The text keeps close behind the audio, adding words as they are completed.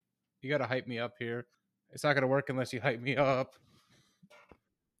You got to hype me up here. It's not going to work unless you hype me up.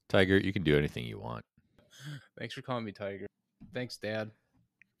 Tiger, you can do anything you want. Thanks for calling me Tiger. Thanks, Dad.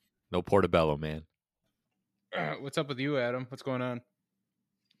 No portobello, man. What's up with you, Adam? What's going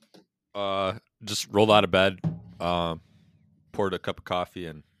on? Just rolled out of bed, poured a cup of coffee,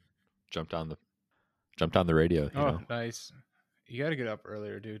 and jumped on the radio. You know? Nice. You got to get up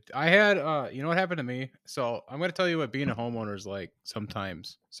earlier, dude. I had, you know what happened to me? So I'm going to tell you what being a homeowner is like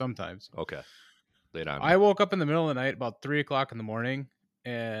sometimes. Okay. Lay it on. I woke up in the middle of the night about 3 o'clock in the morning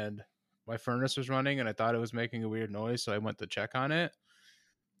and my furnace was running and I thought it was making a weird noise. So I went to check on it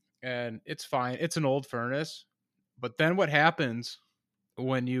and it's fine. It's an old furnace. But then what happens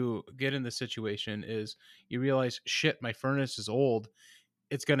when you get in the situation is you realize, shit, my furnace is old.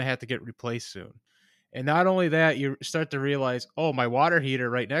 It's going to have to get replaced soon. And not only that, you start to realize, oh, my water heater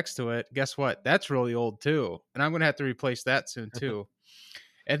right next to it, guess what? That's really old too. And I'm going to have to replace that soon too.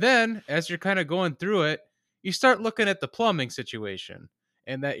 And then as you're kind of going through it, you start looking at the plumbing situation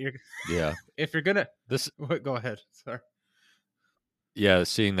and that you're, if you're going to, go ahead. Sorry. Yeah.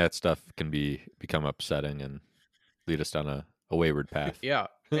 Seeing that stuff can become upsetting and lead us down a wayward path. Yeah.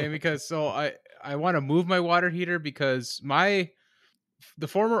 And because I want to move my water heater because the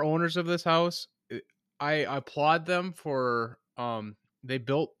former owners of this house, I applaud them for they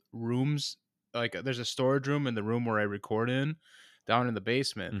built rooms, like there's a storage room in the room where I record in down in the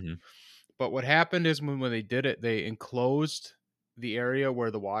basement. Mm-hmm. But what happened is when they did it, they enclosed the area where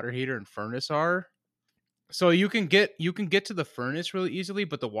the water heater and furnace are. So you can get to the furnace really easily,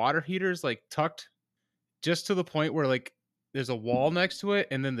 but the water heater is like tucked just to the point where like there's a wall next to it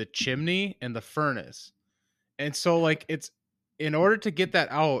and then the chimney and the furnace. And so like it's in order to get that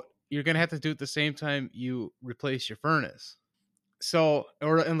out, you're going to have to do it at the same time you replace your furnace. So,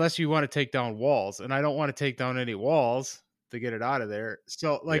 or unless you want to take down walls, and I don't want to take down any walls to get it out of there.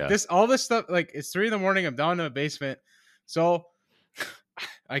 So like all this stuff, like it's 3 a.m. I'm down in the basement. So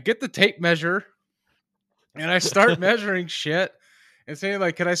I get the tape measure and I start measuring shit and saying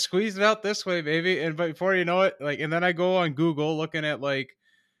like, can I squeeze it out this way, baby? And before you know it, like, and then I go on Google looking at like,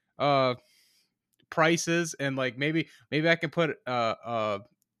 prices and like maybe I can put a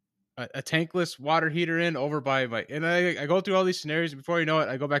tankless water heater in over by my, and I go through all these scenarios. Before you know it,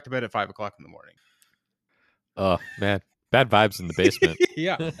 I go back to bed at 5 o'clock in the morning. Oh man, bad vibes in the basement.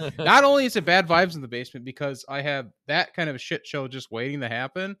 Yeah. Not only is it bad vibes in the basement because I have that kind of a shit show just waiting to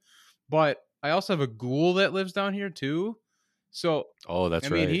happen, but I also have a ghoul that lives down here too. So, that's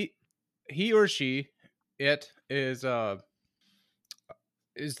right. I mean, he or she, it is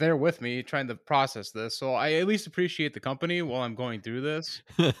there with me trying to process this. So I at least appreciate the company while I'm going through this.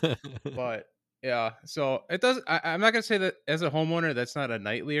 But yeah, so it does. I'm not going to say that as a homeowner, that's not a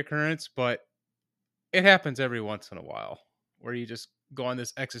nightly occurrence, but it happens every once in a while where you just go on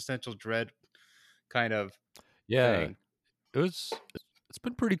this existential dread kind of thing. It's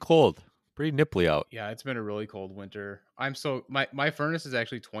been pretty cold, pretty nipply out. Yeah, it's been a really cold winter. My furnace is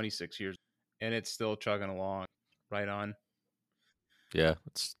actually 26 years and it's still chugging along. Right on. Yeah,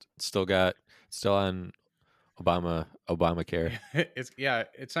 it's still on Obamacare.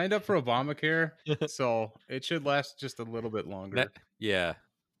 It signed up for Obamacare, so it should last just a little bit longer.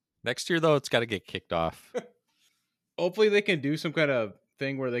 Next year though, it's got to get kicked off. Hopefully, they can do some kind of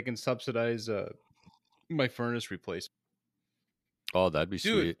thing where they can subsidize my furnace replacement. Oh, that'd be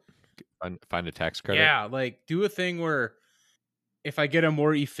sweet. Find a tax credit. Yeah, like do a thing where if I get a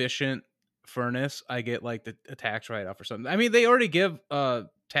more efficient furnace, I get like a tax write-off or something. I mean, they already give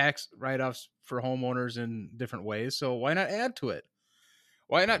tax write-offs for homeowners in different ways, so why not add to it?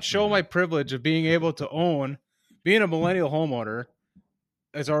 Why not show my privilege of being able to being a millennial homeowner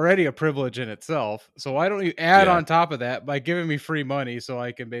is already a privilege in itself. So why don't you add on top of that by giving me free money so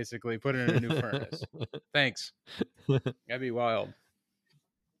I can basically put it in a new furnace? Thanks. That'd be wild.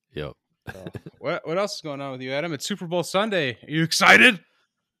 Yep. So, what else is going on with you, Adam? It's Super Bowl Sunday. Are you excited?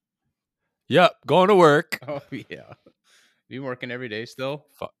 Yep, going to work. Oh yeah. You working every day still?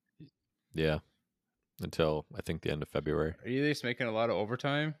 Yeah. Until I think the end of February. Are you at least making a lot of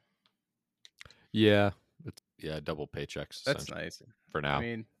overtime? Yeah. Double paychecks. That's nice. For now. I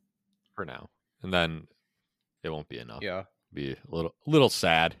mean, for now. And then it won't be enough. Yeah. Be a little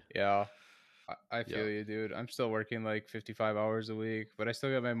sad. Yeah. I feel you, dude. I'm still working like 55 hours a week, but I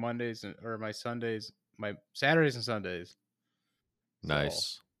still got my Mondays or my Sundays, my Saturdays and Sundays.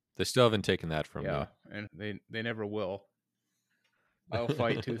 Nice. So, they still haven't taken that from you. And they never will. I'll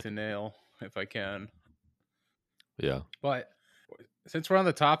fight tooth and nail if I can. Yeah. But since we're on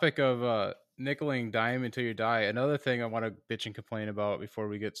the topic of nickeling dime until you die, another thing I want to bitch and complain about before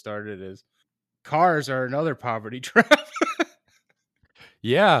we get started is cars are another poverty trap.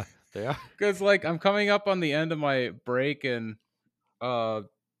 Yeah. They are. Because like I'm coming up on the end of my brake and uh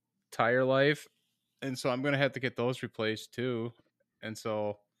tire life, and so I'm gonna have to get those replaced too. And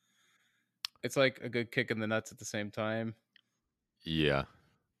so it's like a good kick in the nuts at the same time. Yeah.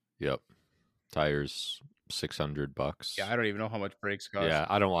 Yep. Tires, Yeah, $600. I don't even know how much brakes cost. Yeah,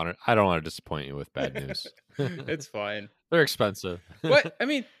 I don't want to. I don't want to disappoint you with bad news. It's fine. They're expensive. But I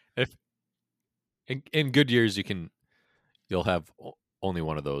mean, If in good years you'll have only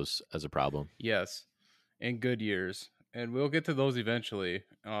one of those as a problem. yes, in good years. And we'll get to those eventually.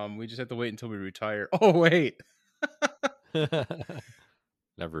 We just have to wait until we retire. Oh wait. Never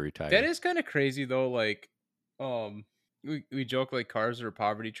That retire. is kind of crazy though. Like, we joke like cars are a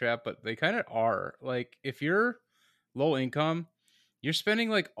poverty trap, but they kind of are. Like, if you're low income, you're spending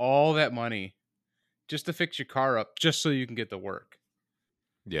like all that money just to fix your car up, just so you can get to work.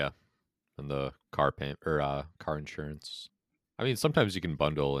 Yeah, and the car payment or car insurance. I mean, sometimes you can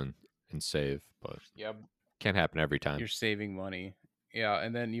bundle and save, but Yeah, can't happen every time. you're saving money. Yeah,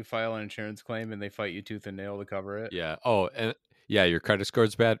 and then you file an insurance claim, and they fight you tooth and nail to cover it. Yeah. Oh, and yeah, your credit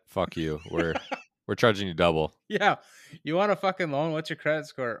score's bad. Fuck you. We're charging you double. Yeah, you want a fucking loan? What's your credit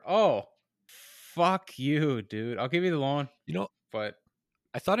score? Oh, fuck you, dude. I'll give you the loan, You know, but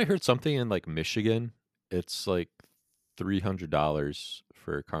I thought I heard something in like Michigan. It's like $300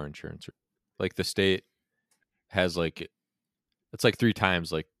 for car insurance. Like the state has like it's like three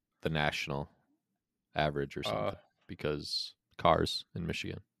times like the national average or uh, something because cars in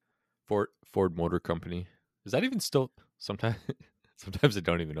Michigan. Ford Motor Company. Is that even still sometimes sometimes I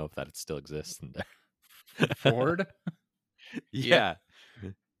don't even know if that still exists in there. Ford. Yeah, Yeah.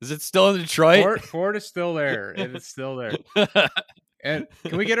 Is it still in Detroit? Ford is still there. It is still there. And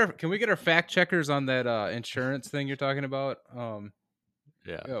can we get our fact checkers on that insurance thing you're talking about?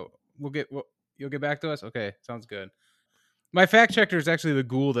 Yeah. Oh, you'll get back to us. Okay, sounds good. My fact checker is actually the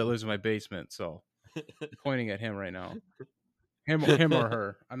ghoul that lives in my basement, so I'm pointing at him right now. Him or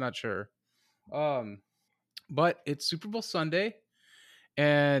her, I'm not sure. Um, but it's Super Bowl Sunday,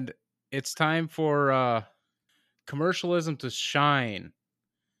 and it's time for commercialism to shine.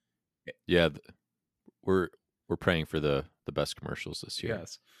 Yeah, we're we're praying for the best commercials this year.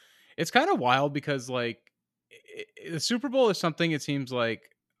 Yes, it's kind of wild because like the Super Bowl is something. It seems like,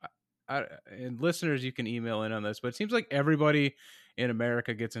 and listeners, you can email in on this, but it seems like everybody in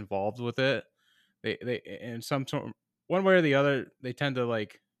America gets involved with it. They in some sort, one way or the other, they tend to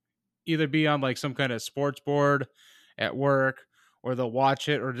like either be on like some kind of sports board at work, or they'll watch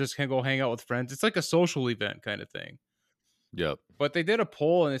it, or just can go hang out with friends. It's like a social event kind of thing. Yep. But they did a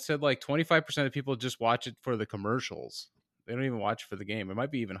poll and it said like 25% of people just watch it for the commercials. They don't even watch it for the game. It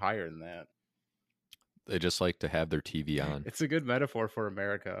might be even higher than that. They just like to have their TV on. It's a good metaphor for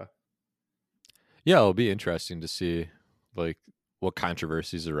America. Yeah, it'll be interesting to see like what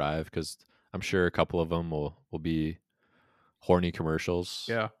controversies arrive because I'm sure a couple of them will be horny commercials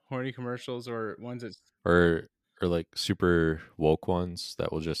Yeah, horny commercials or ones that or like super woke ones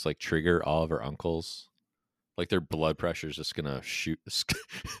that will just like trigger all of our uncles. Like their blood pressure is just gonna shoot.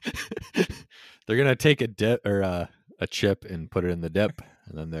 They're gonna take a dip or a chip and put it in the dip,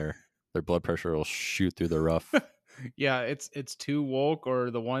 and then their blood pressure will shoot through the roof. yeah, it's too woke,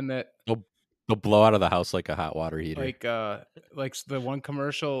 or the one that They'll they'll blow out of the house like a hot water heater. like the one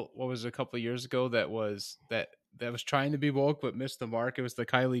commercial, what was it, a couple of years ago, that was trying to be woke but missed the mark. It was the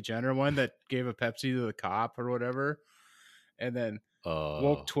Kylie Jenner one that gave a Pepsi to the cop or whatever, and then Oh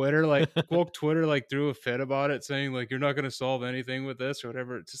woke Twitter like threw a fit about it, saying like you're not going to solve anything with this or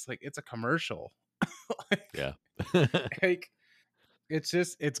whatever. It's just like it's a commercial. like, yeah, like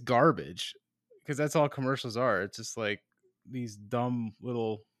it's garbage, because that's all commercials are. It's just like these dumb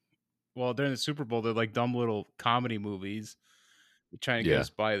little, well, during the Super Bowl, they're like dumb little comedy movies trying to get yeah, us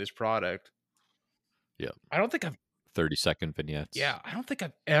buy this product. yeah. I don't think I've 30-second vignettes. Yeah, I don't think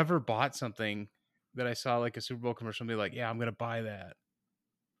I've ever bought something that I saw like a Super Bowl commercial and be like, yeah, I'm gonna buy that.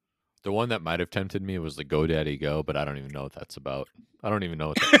 The one that might have tempted me was the GoDaddy Go, but I don't even know what that's about. I don't even know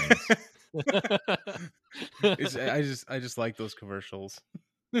what that means. I just like those commercials.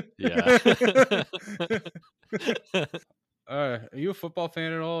 Yeah. Are you a football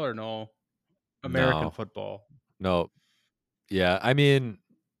fan at all, or no? American No. football. No. Yeah, I mean,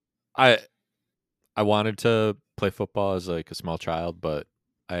 I I wanted to play football as like a small child, but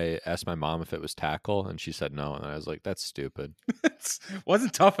I asked my mom if it was tackle and she said no, and I was like, that's stupid. It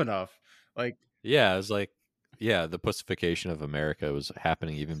wasn't tough enough. Like, Yeah, I was like, yeah, the pussification of America was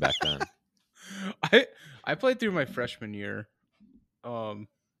happening even back then. I I played through my freshman year. Um,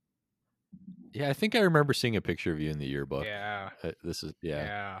 Yeah, I think I remember seeing a picture of you in the yearbook. yeah, This is yeah.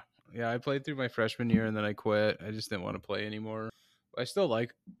 yeah, yeah. I played through my freshman year and then I quit. I just didn't want to play anymore.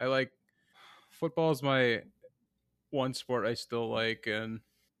 I like football is my one sport I still like, and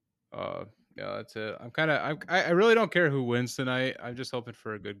uh, yeah, that's it. I really don't care who wins tonight. I'm just hoping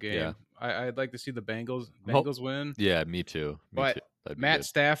for a good Yeah. game. I'd like to see the Ho Bengals win, Yeah, me too. Me but too. That'd be Matt good.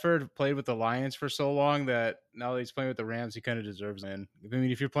 Stafford played with the Lions for so long that now that he's playing with the Rams, he kind of deserves it. I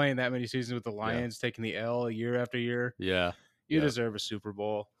mean, if you're playing that many seasons with the Yeah. Lions, taking the L year after year, Yeah. you Yep. deserve a Super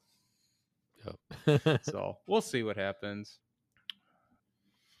Bowl. Yep. So we'll see what happens.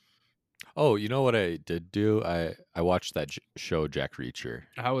 Oh, you know what I did do? I watched that show Jack Reacher.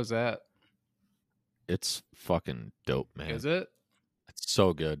 How was that? It's fucking dope, Is man. it? It's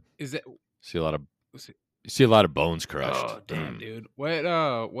so good. Is it? See a lot of Was it you see a lot of bones crushed. oh damn, dude.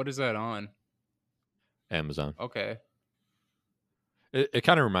 What is that on? Amazon. Okay. It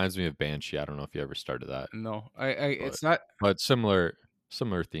kind of reminds me of Banshee. I don't know if you ever started that, No. but It's not similar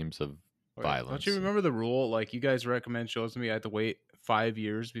themes of wait, don't you violence. remember the rule? Like you guys recommend shows to me, I have to wait 5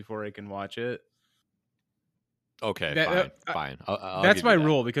 years before I can watch it. Okay, That, fine, fine. I'll that's give my you that.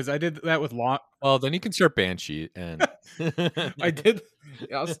 rule because I did that with long Well, then you can start Banshee and I did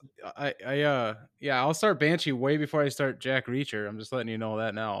I'll, s- yeah, I'll start Banshee way before I start Jack Reacher. I'm just letting you know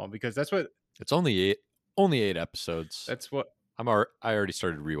that now because it's only eight episodes. that's what I already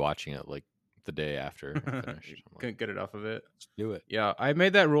started rewatching it like the day after I finished. I'm like, couldn't get enough of it. let's do it. Yeah, I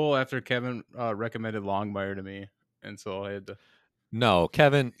made that rule after Kevin recommended Longmire to me, and so I had to. No,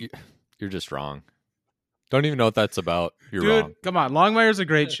 Kevin, you're just wrong. Don't even know what that's about. You're Dude, wrong. come on, Longmire's a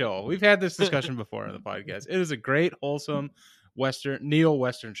great show. We've had this discussion before on the podcast. It is a great, wholesome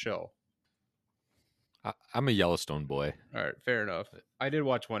neo-western show. I'm a Yellowstone boy. All right, fair enough. I did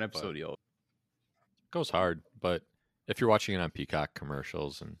watch one But episode. Yellow. it goes hard. But if you're watching it on Peacock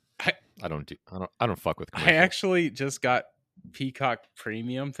commercials, and I I don't fuck with I commercials. actually just got Peacock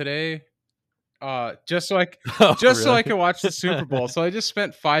Premium today. Just so Oh, just so really? I can watch the Super Bowl. So I just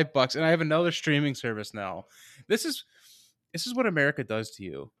spent $5 and I have another streaming service now. This is this is what America does to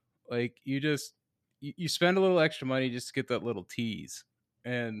you. Like you spend a little extra money just to get that little tease,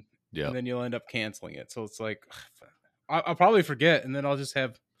 and Yeah. then you'll end up canceling it. So it's like I'll probably forget, and then I'll just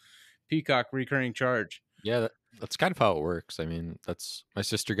have Peacock recurring charge. Yeah, that's kind of how it works. I mean, that's my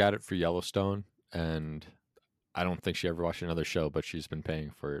sister got it for Yellowstone, and I don't think she ever watched another show, but she's been paying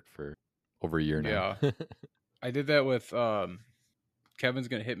for it for over a year now. Yeah, I did that with Kevin's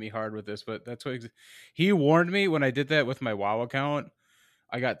gonna hit me hard with this, but that's what he warned me when I did that with my WoW account.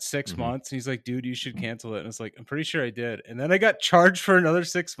 I got 6 hmm months, and he's like, "Dude, you should cancel it." And it's like, I'm pretty sure I did, and then I got charged for another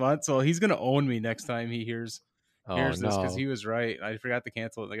 6 months. So he's gonna own me next time he Oh hears this because he no. was right. I forgot to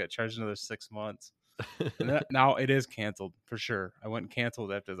cancel it. And I got charged another 6 months, and now it is canceled for sure. I went and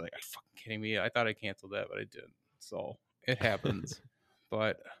canceled after. Like, are you fucking kidding me? I thought I canceled that, but I didn't. So it happens.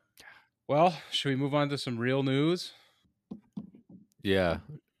 But well, should we move on to some real news? Yeah.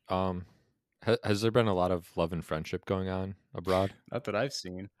 Um, has there been a lot of love and friendship going on abroad? Not that I've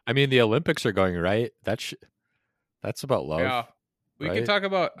seen. I mean, the Olympics are going right. That's about Yeah, love, we can right? talk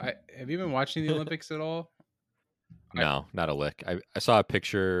about. Have you been watching the Olympics at all? I No, not a lick. I saw a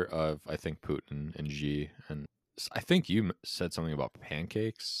picture of I think Putin and Xi, and I think you said something about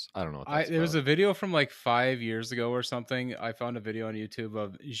pancakes. I don't know what that's there was about. a video from like 5 years ago or something. I found a video on YouTube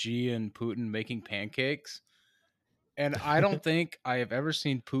of Xi and Putin making pancakes, and I don't think I have ever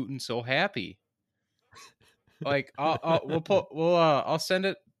seen Putin so happy. Like, I'll send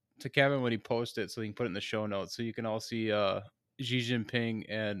it to Kevin when he posts it, so he can put it in the show notes, so you can all see Xi Jinping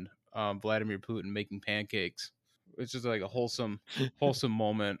and Vladimir Putin making pancakes. It's just like a wholesome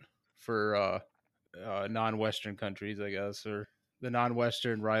moment for non-Western countries, I guess, or the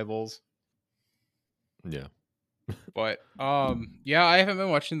non-Western rivals. Yeah, But yeah, I haven't been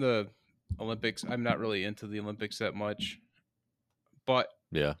watching the Olympics. I'm not really into the Olympics that much. But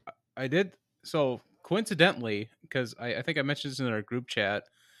yeah, I did so coincidentally, because I think I mentioned this in our group chat,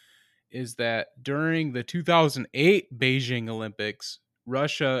 is that during the 2008 Beijing Olympics,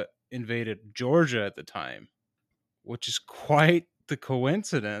 Russia invaded Georgia at the time, which is quite the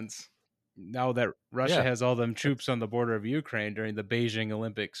coincidence. Now that Russia yeah. has all them troops on the border of Ukraine during the Beijing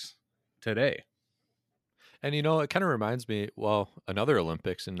Olympics today. And it kind of reminds me. Well, another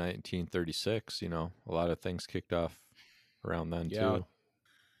Olympics in 1936. A lot of things kicked off around then Yeah. too.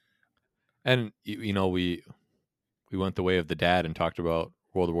 And we went the way of the dad and talked about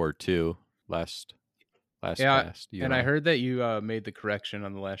World War II last Yeah, cast. You and and I I. heard that you made the correction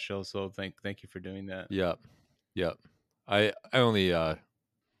on the last show, so thank you for doing that. Yep, yep. I only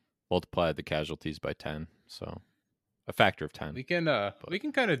multiplied the casualties by 10, so a factor of 10. We But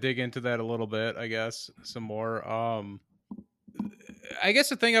can kind of dig into that a little bit, I guess, some more. I guess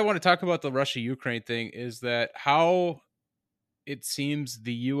the thing I want to talk about the Russia Ukraine thing is that how it seems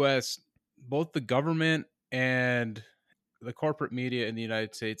the U.S., both the government and the corporate media in the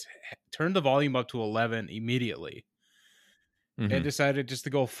United States, turned the volume up to 11 immediately and Hmm. decided just to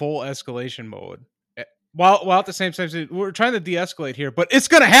go full escalation mode. While at the same time, we're trying to de-escalate here, but it's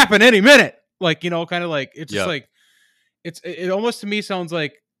gonna happen any minute. Like, kind of like it's just Yep. like it almost to me sounds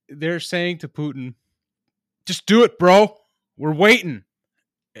like they're saying to Putin, "Just do it, bro. We're waiting."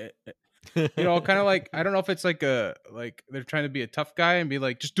 Eh, kind of like I don't know if it's like they're trying to be a tough guy and be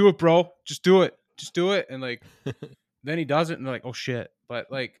like, "Just do it, bro. Just do it," and like then he does it, and they're like, "Oh shit!"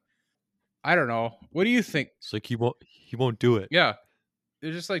 But like I don't know. What do you think? It's like he won't do it. Yeah,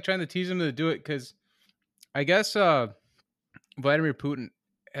 they're just like trying to tease him to do it because I guess Vladimir Putin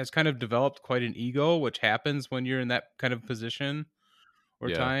has kind of developed quite an ego, which happens when you're in that kind of position or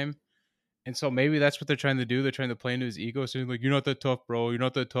Yeah. time. And so maybe that's what they're trying to do. They're trying to play into his ego, saying like, "You're not that tough, bro. You're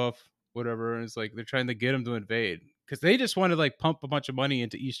not that tough, whatever." And it's like they're trying to get him to invade because they just want to like pump a bunch of money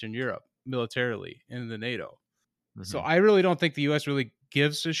into Eastern Europe militarily and the NATO. So Hmm. I really don't think the U.S. really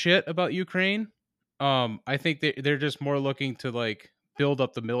gives a shit about Ukraine. I think they're just more looking to like build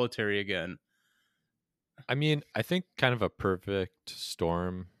up the military again. I mean, I think kind of a perfect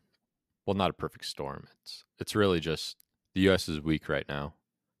storm. Well, not a perfect storm. It's really just the U.S. is weak right now.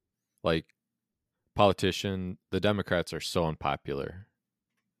 Like the Democrats are so unpopular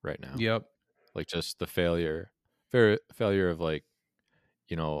right now. Yep. Like just the failure of like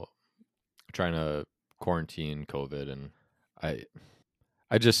you know trying to quarantine COVID, and I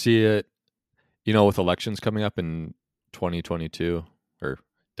I just see it. With elections coming up in 2022 or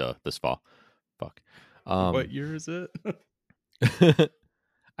this fall. Fuck. What Um, year is it?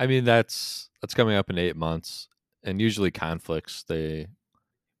 I mean that's coming up in 8 months, and usually conflicts they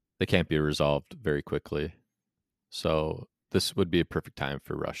can't be resolved very quickly. So this would be a perfect time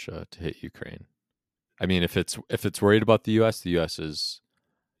for Russia to hit Ukraine. I mean, if it's worried about the U.S. is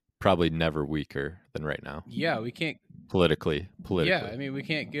probably never weaker than right now Yeah, we can't. politically. Yeah, I Politically, mean, we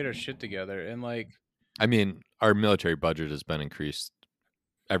can't get our shit together, and like, I mean, our military budget has been increased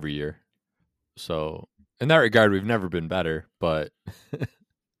every year, so in that regard, we've never been better. But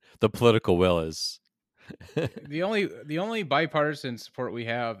the political will is, the only bipartisan support we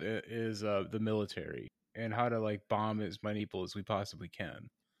have is the military and how to like bomb as many people as we possibly can,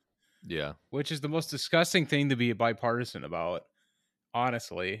 yeah. which is the most disgusting thing to be bipartisan about,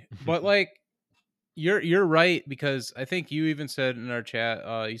 honestly. But like, you're right because I think you even said in our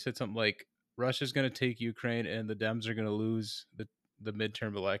chat, you said something like Russia's going to take Ukraine and the Dems are going to lose the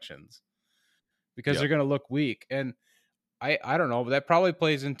midterm elections because Yep. they're going to look weak, and I don't know, but that probably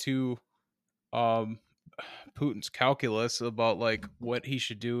plays into um Putin's calculus about like what he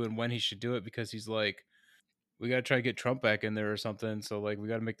should do and when he should do it because he's like, we got to try to get Trump back in there or something. So like we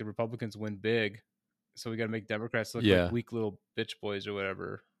got to make the Republicans win big. So we got to make Democrats look like Yeah. weak little bitch boys or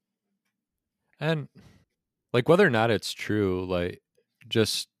whatever. And like whether or not it's true, like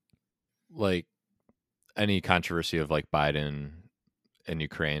just like any controversy of like Biden and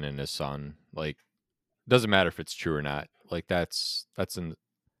Ukraine and his son, like doesn't matter if it's true or not. Like that's in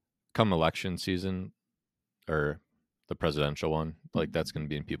come election season or the presidential one, like that's going to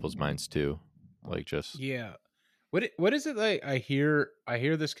be in people's minds too. Like just Yeah. What is it like I hear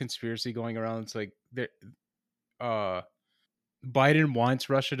this conspiracy going around. It's like uh Biden wants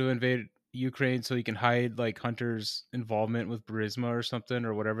Russia to invade Ukraine so he can hide like Hunter's involvement with Burisma or something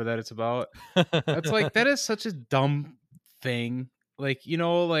or whatever that it's about. That's like that is such a dumb thing. Like,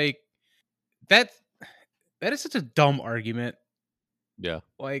 like that that is such a dumb argument. yeah.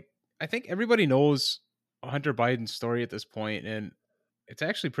 Like, I think everybody knows Hunter Biden's story at this point, and it's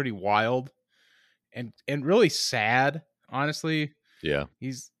actually pretty wild and really sad, honestly. Yeah.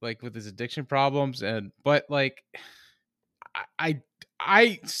 He's like with his addiction problems, and but like I I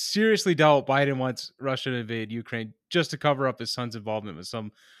I seriously doubt Biden wants Russia to invade Ukraine just to cover up his son's involvement with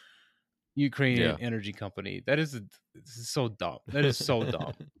some Ukrainian Yeah. energy company. This is so dumb. That is so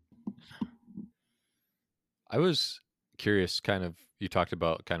dumb. I was curious kind of you talked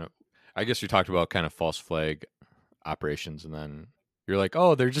about kind of I guess you talked about kind of false flag operations, and then you're like,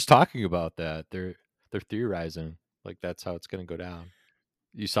 "Oh, they're just talking about that. They're theorizing like that's how it's going to go down."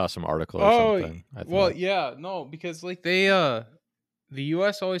 You saw some article or Oh, something, I well, thought. yeah, no, because like the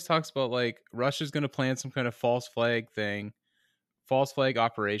US always talks about like Russia's going to plan some kind of false flag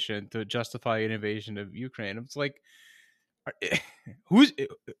operation to justify an invasion of Ukraine. It's like who's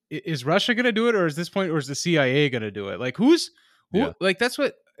is Russia going to do it, or is this point, or is the CIA going to do it? Like who Yeah. like that's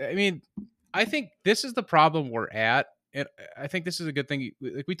what I mean. I think this is the problem we're at, and I think this is a good thing.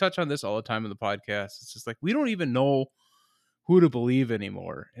 Like we touch on this all the time in the podcast. It's just like we don't even know who to believe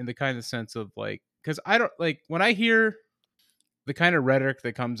anymore in the kind of sense of like because I don't like when I hear the kind of rhetoric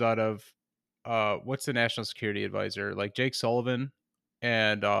that comes out of what's the national security advisor, like Jake Sullivan,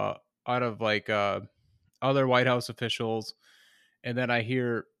 and out of like other White House officials, and then I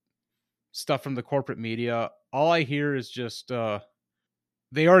hear stuff from the corporate media. All I hear is just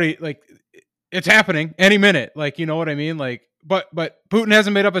they already like it's happening any minute. Like, you know what I mean? Like, but Putin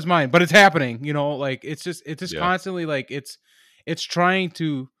hasn't made up his mind, but it's happening. You know, like it's just Yeah. constantly like it's trying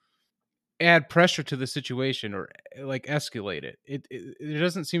to add pressure to the situation or like escalate it. There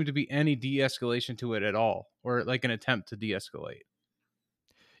doesn't seem to be any de-escalation to it at all, or like an attempt to de-escalate.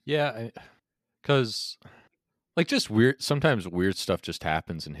 Yeah, because like just weird. Sometimes weird stuff just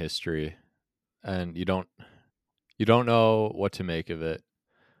happens in history, and you don't know what to make of it.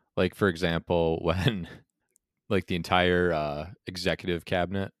 Like for example, when like the entire executive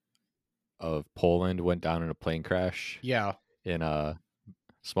cabinet of Poland went down in a plane crash Yeah, in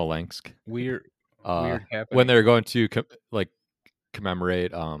Smolensk. weird, Uh, weird when happening. they were going to like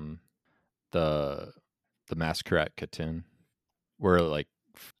commemorate the the massacre at Katyn, where like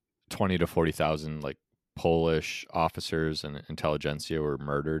 20 to 40,000 like Polish officers and intelligentsia were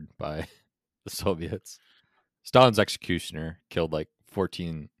murdered by the Soviets. Stalin's executioner killed like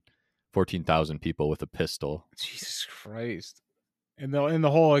 14,000 people with a pistol. Jesus Christ! And the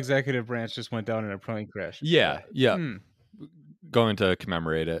whole executive branch just went down in a plane crash. Yeah. Yeah, yeah, Hmm. going to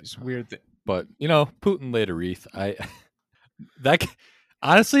commemorate it. Just weird. But you know, Putin laid a wreath. That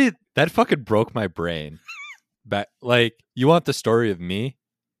honestly, that fucking broke my brain. But like, you want the story of me?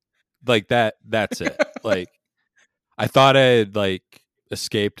 Like that. That's it. Like, I thought I had like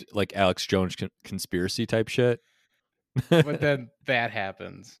escaped like Alex Jones conspiracy type shit. But then that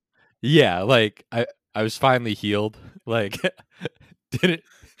happens. Yeah, like I was finally healed. Like, didn't.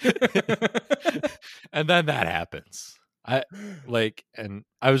 And then that happens. I like, and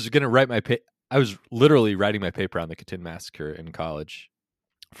I was gonna write my I was literally writing my paper on the Katyn massacre in college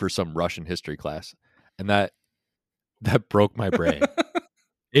for some Russian history class, and that broke my brain.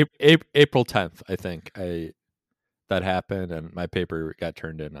 April 10th, I think that happened, and my paper got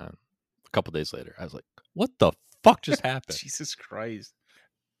turned in on a couple days later. I was like, "What the fuck just happened?" Jesus Christ.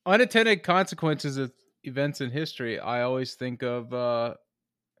 Unintended consequences of events in history. I always think of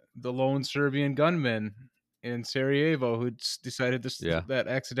the lone Serbian gunman in Sarajevo who decided this Yeah, that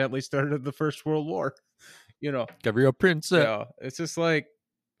accidentally started the First World War. You know, Gabriel Prince. yeah, it's just like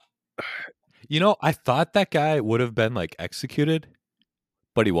You know, I thought that guy would have been like executed,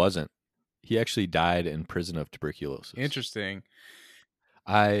 but he wasn't. He actually died in prison of tuberculosis. interesting.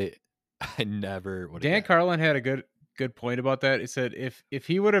 I I never would have Dan guessed. Carlin had a good point about that. He said if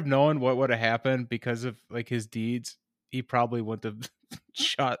he would have known what would have happened because of like his deeds, he probably wouldn't have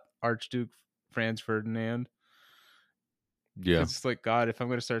shot Archduke Franz Ferdinand. Yeah, Because it's like, God, if I'm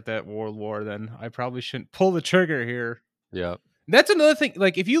going to start that world war, then I probably shouldn't pull the trigger here. yeah, That's another thing.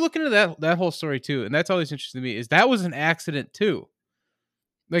 Like, if you look into that whole story too, and that's always interesting to me, is that was an accident too.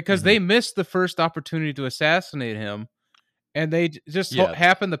 Like, because hmm they missed the first opportunity to assassinate him, and they just yeah,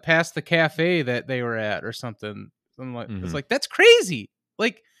 happened to pass the cafe that they were at or something. I'm like, it's hmm like that's crazy.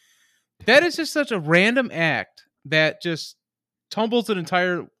 Like, that is just such a random act that just tumbles an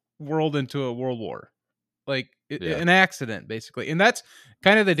entire world into a world war. Like yeah, an accident, basically, and that's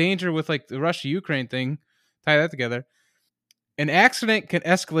kind of the danger with like the Russia Ukraine thing. Tie that together. An accident can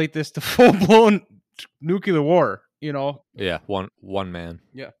escalate this to full blown nuclear war. You know, yeah. One man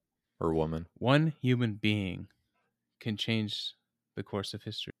yeah, or woman. one human being can change the course of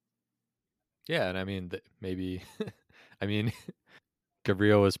history. Yeah, and I mean maybe. I mean,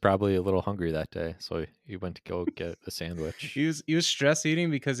 Gabriel was probably a little hungry that day, so he went to go get a sandwich. He was stress eating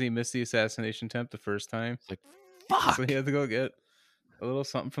because he missed the assassination attempt the first time, It's like, so he fuck. had to go get a little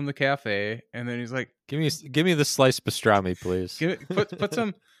something from the cafe, and then he's like, Give me the sliced pastrami, please. "Give it, put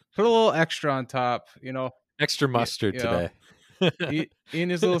a little extra on top." Extra Yeah, mustard you know, today. in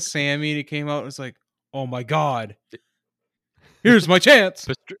his little Sammy, he came out and was like, "Oh my god, here's my chance."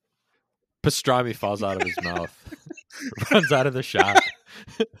 Pastrami falls out of his mouth, runs out of the shop.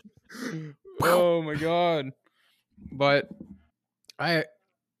 Oh my god. But I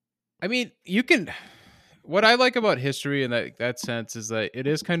I mean, you can what I like about history in that sense is that it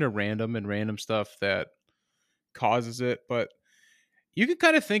is kind of random and random stuff that causes it, but you can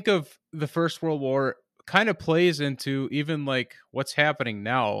kind of think of the First World War kind of plays into even like what's happening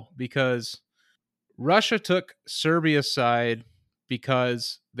now because Russia took Serbia's side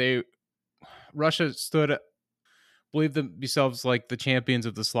because Russia believed themselves like the champions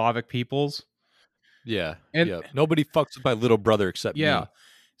of the Slavic peoples. Yeah, And yeah. Nobody fucks with my little brother except yeah. me.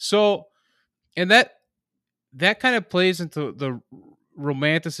 So, and that kind of plays into the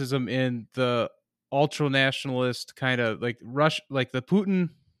romanticism in the ultra nationalist kind of like like the Putin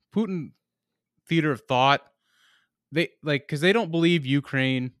theater of thought. They like because they don't believe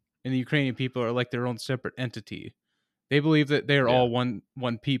Ukraine and the Ukrainian people are like their own separate entity. They believe that they are Yeah. all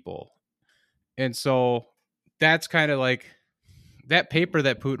one people, and so that's kind of like that paper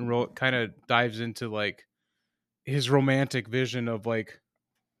that Putin wrote kind of dives into like his romantic vision of like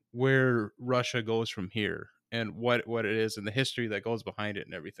where Russia goes from here and what it is and the history that goes behind it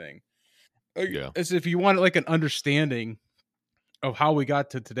and everything. Yeah. As if you want like an understanding of how we got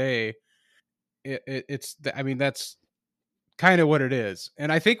to today, I mean that's kind of what it is.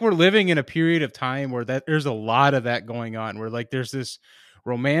 And I think we're living in a period of time where that there's a lot of that going on where like there's this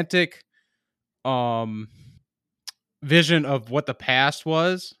romantic um vision of what the past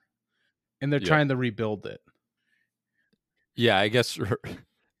was and they're Yep. trying to rebuild it. Yeah, I guess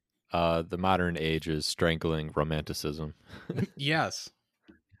the modern age is strangling romanticism. Yes.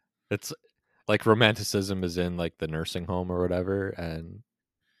 It's like romanticism is in like the nursing home or whatever, and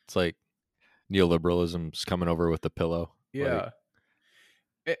it's like neoliberalism's coming over with the pillow. Like, Yeah.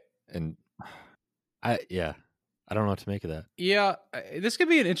 It, and yeah, I don't know what to make of that. yeah, this could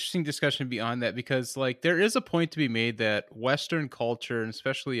be an interesting discussion beyond that because like there is a point to be made that western culture and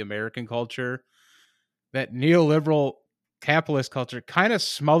especially American culture, that neoliberal capitalist culture kind of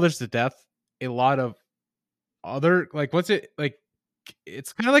smothers to death a lot of other like what's it like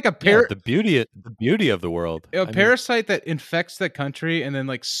it's kind of like Yeah, the beauty of the world. a I mean, parasite that infects the country and then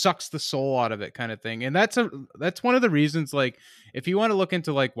like sucks the soul out of it kind of thing. And that's one of the reasons like if you want to look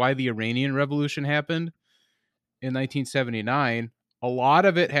into like why the Iranian revolution happened in 1979, a lot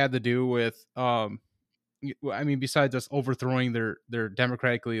of it had to do with I mean besides us overthrowing their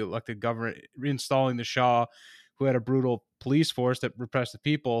democratically elected government, reinstalling the Shah who had a brutal police force that repressed the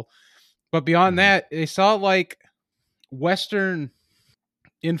people. But beyond mhm. that, they saw like Western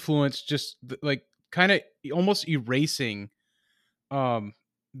influence just like kind of almost erasing um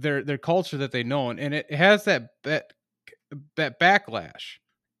their culture that they know, and it has that backlash,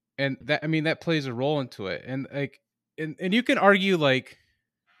 and that I mean that plays a role into it, and like and you can argue like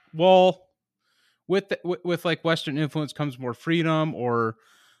well with like Western influence comes more freedom or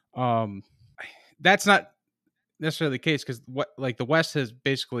um that's not necessarily the case because what like the West has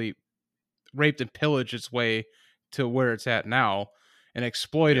basically raped and pillaged its way to where it's at now and Yeah.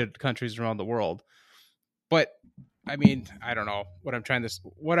 exploited countries around the world. But I mean, I don't know what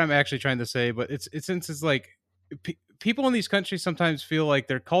I'm actually trying to say, but it's since it's like people in these countries sometimes feel like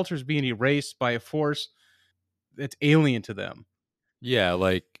their culture is being erased by a force that's alien to them. Yeah,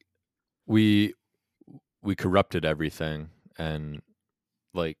 like we we corrupted everything, and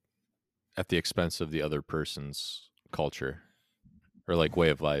like at the expense of the other person's culture or like way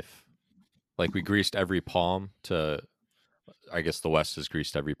of life. Like we greased every palm to, I guess the West has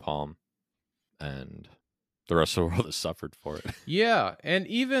greased every palm, and the rest of the world has suffered for it. Yeah, and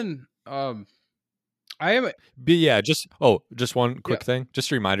even I am But yeah, just one yeah quick thing.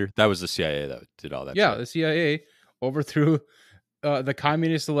 Just a reminder, that was the CIA that did all that yeah shit. the CIA overthrew the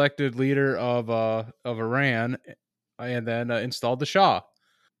communist elected leader of Iran and then installed the Shah.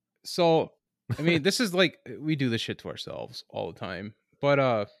 So I mean, this is like we do this shit to ourselves all the time,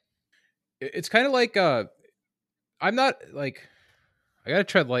 but it's kind of like I'm not like I gotta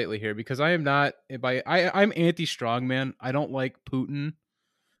tread lightly here because I am not I'm anti strongman. I don't like Putin.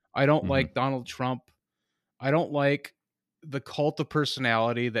 I don't Hmm. like Donald Trump. I don't like the cult of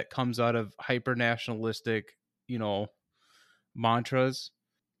personality that comes out of hyper nationalistic, you know, mantras.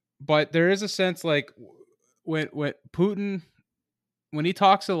 But there is a sense like when Putin when he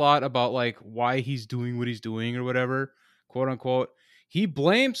talks a lot about like why he's doing what he's doing or whatever, quote unquote, he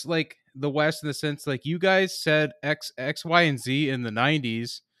blames like the West in the sense like you guys said X, Y, and Z in the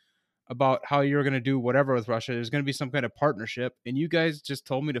 '90s about how you're going to do whatever with Russia. There's going to be some kind of partnership, and you guys just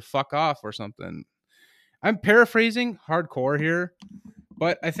told me to fuck off or something. I'm paraphrasing hardcore here,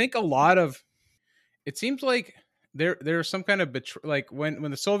 but I think a lot of it seems like there's some kind of like when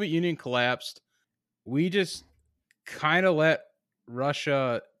the Soviet Union collapsed, we just kind of let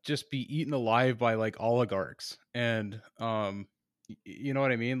Russia just be eaten alive by like oligarchs and you know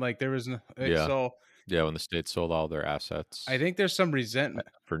what I mean? Like there was no, Yeah, so yeah. When the state sold all their I assets think there's some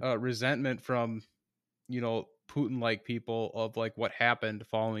for. resentment from Putin like people of like what happened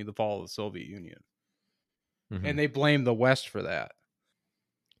following the fall of the Soviet Union. Hmm. And they blame the West for that.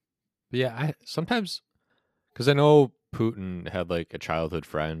 But yeah, I sometimes because I know Putin had like a childhood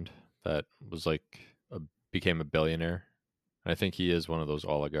friend that was like became a billionaire. I think he is one of those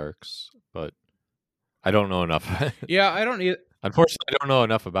oligarchs, but I don't know enough. Yeah, I don't need Unfortunately, I don't know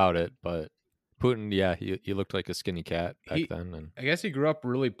enough about it, but Putin, yeah, he looked like a skinny cat back He then, and I guess he grew up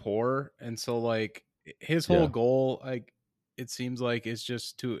really poor, and so, like, his whole yeah, goal, like, it seems like, is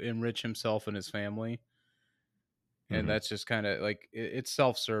just to enrich himself and his family, and hmm that's just kinda, like, it's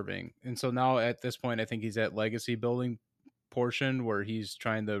self-serving, and so now at this point, I think he's at legacy building portion where he's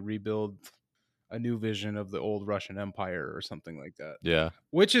trying to rebuild a new vision of the old Russian Empire or something like that, yeah,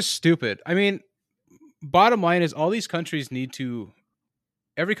 which is stupid. I mean, bottom line is all these countries need to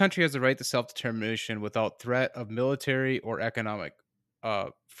every country has the right to self-determination without threat of military or economic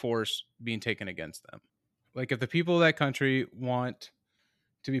force being taken against them. Like if the people of that country want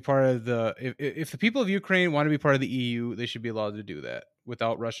to be part of the if the people of Ukraine want to be part of the EU, they should be allowed to do that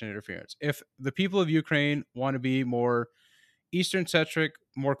without Russian interference. If the people of Ukraine want to be more Eastern centric,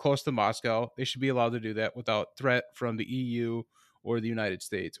 more close to Moscow, they should be allowed to do that without threat from the EU or the United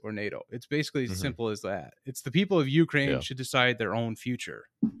States or NATO. It's basically as hmm simple as that. It's the people of Ukraine yeah, should decide their own future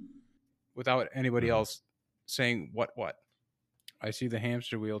without anybody hmm else saying what. I see the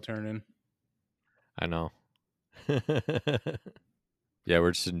hamster wheel turning. I know. Yeah,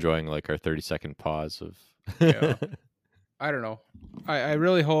 we're just enjoying like our 30-second pause of. Yeah. I don't know. I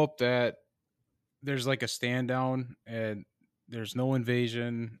really hope that there's like a stand down and there's no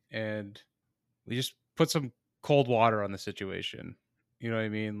invasion and we just put some cold water on the situation. You know what I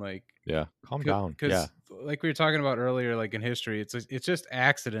mean? Like, Yeah, calm down. Yeah, because like we were talking about earlier, like in history, it's just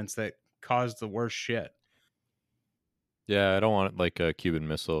accidents that cause the worst shit. yeah. I don't want like a Cuban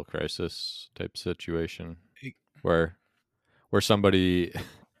Missile Crisis type situation E- where somebody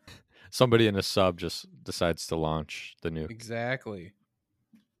somebody in a sub just decides to launch the nuke. Exactly.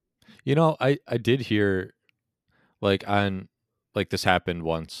 You know, I did hear like on like this happened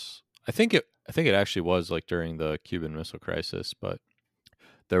once. I think it actually was like during the Cuban Missile Crisis, but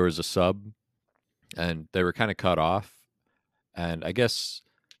there was a sub and they were kind of cut off, and I guess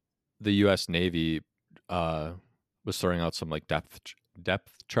the U.S. Navy uh, was throwing out some like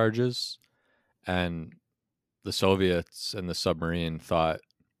depth charges, and the Soviets and the submarine thought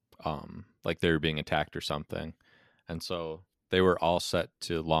like they were being attacked or something, and so they were all set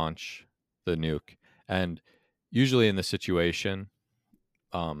to launch the nuke. And usually in the situation,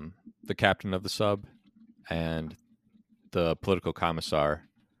 the captain of the sub and the political commissar,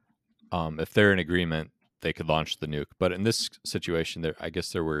 if they're in agreement, they could launch the nuke. But in this situation, I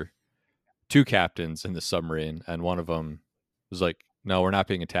guess there were two captains in the submarine, and one of them was like, "No, we're not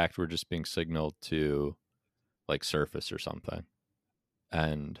being attacked. We're just being signaled to like surface or something."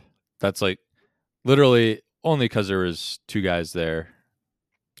 And that's like literally only because there was two guys there,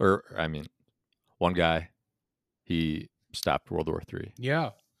 or I mean, one guy. He stopped World War Three.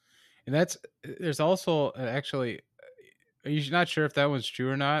 Yeah. And that's there's also actually are you not sure if that one's true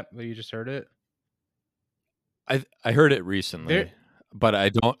or not, but you just heard it? I heard it There recently, but I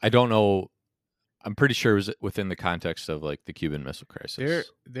don't know. I'm pretty sure it was within the context of like the Cuban Missile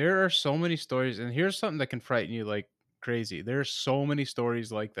Crisis. there are so many stories, and here's something that can frighten you like crazy. There's so many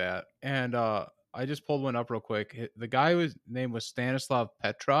stories like that. And I just pulled one up real quick. The guy was name was Stanislav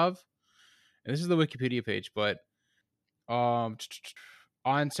Petrov, and this is the Wikipedia page, but um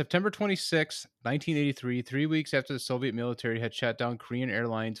on September 26, 1983, 3 weeks after the Soviet military had shut down Korean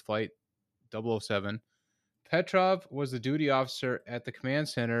Airlines Flight 007, Petrov was the duty officer at the command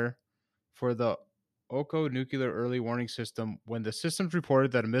center for the Oko nuclear early warning system when the systems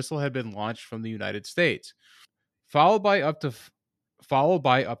reported that a missile had been launched from the United States, followed by up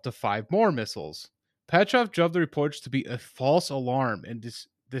to five more missiles. Petrov jubbed the reports to be a false alarm and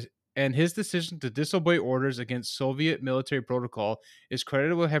his decision to disobey orders against Soviet military protocol is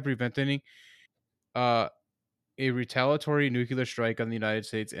credited with have preventing uh, a retaliatory nuclear strike on the United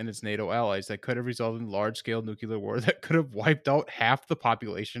States and its NATO allies that could have resulted in large scale nuclear war that could have wiped out half the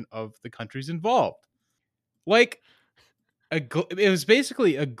population of the countries involved. Like it was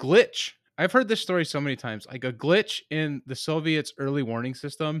basically a glitch. I've heard this story so many times, like a glitch in the Soviets' early warning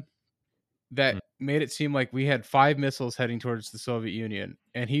system that Mm. made it seem like we had five missiles heading towards the Soviet Union,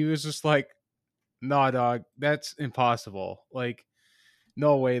 and he was just like, "Nah, dog, that's impossible. Like,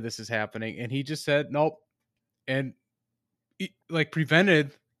 no way this is happening." And he just said, "Nope," and like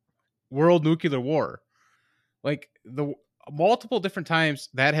prevented world nuclear war. Like the multiple different times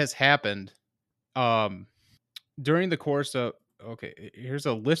that has happened um during the course of okay, here's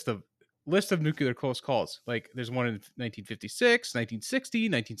a list of nuclear close calls. Like there's one in 1956, 1960,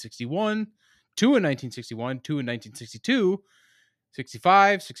 1961, two in 1961, two in 1962,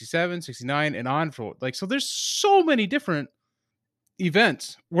 65, 67, 69, and on for like so there's so many different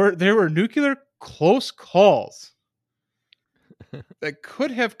events where there were nuclear close calls that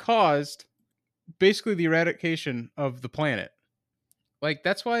could have caused basically the eradication of the planet. Like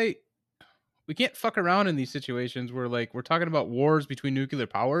that's why We can't fuck around in these situations where like we're talking about wars between nuclear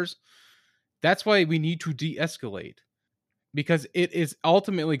powers. That's why we need to de-escalate, because it is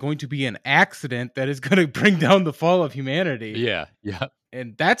ultimately going to be an accident that is going to bring down the fall of humanity. Yeah, yeah.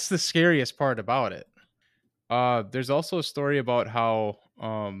 And that's the scariest part about it. There's also a story about how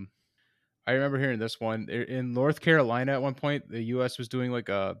I remember hearing this one in North Carolina at one point. The U.S. was doing like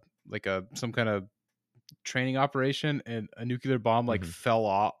a some kind of training operation, and a nuclear bomb like Mhm.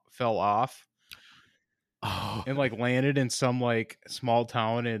 fell off Oh, and like landed in some like small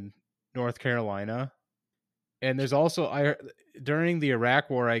town in North Carolina. And there's also during the Iraq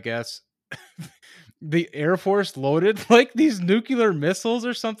War, I guess, the Air Force loaded like these nuclear missiles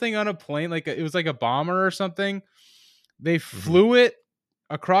or something on a plane, like it was like a bomber or something. They mhm. flew it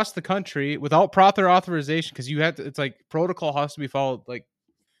across the country without proper authorization, because you have to. It's like protocol has to be followed like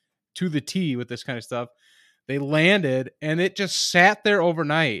to the T with this kind of stuff. They landed and it just sat there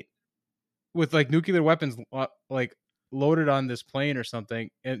overnight with like nuclear weapons like loaded on this plane or something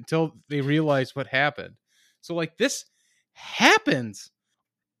until they realized what happened. So like this happens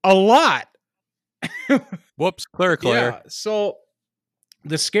a lot. Whoops, clear, clear. Yeah. So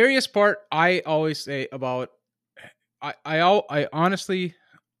the scariest part I always say about I honestly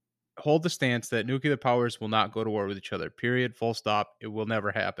hold the stance that nuclear powers will not go to war with each other. Period. Full stop. It will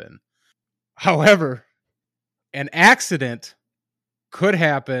never happen. However, an accident could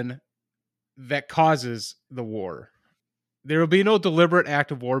happen that causes the war. There will be no deliberate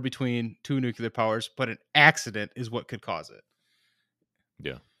act of war between two nuclear powers, but an accident is what could cause it.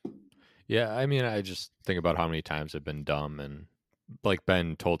 Yeah. Yeah, I mean, I just think about how many times I've been dumb and like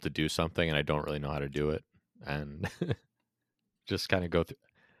been told to do something and I don't really know how to do it, and just kind of go through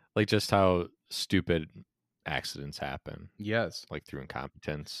like just how stupid accidents happen, Yes. like through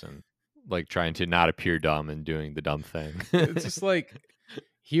incompetence and like trying to not appear dumb and doing the dumb thing. It's just like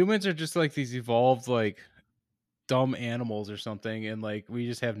humans are just like these evolved like dumb animals or something, and like we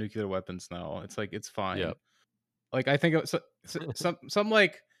just have nuclear weapons now. It's like it's fine. Yep. Like I think some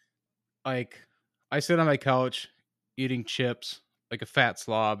like I sit on my couch eating chips like a fat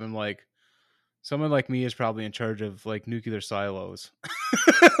slob, and like someone like me is probably in charge of like nuclear silos.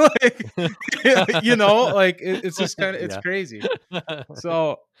 Like, like it's just kind of it's Yeah. crazy.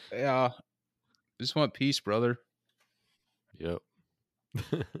 So yeah, just want peace, brother. Yep.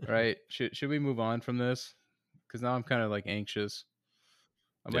 All right, should we move on from this? Because now I'm kind of like anxious.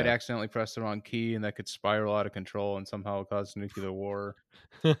 I might Yeah. accidentally press the wrong key, and that could spiral out of control and somehow cause nuclear war.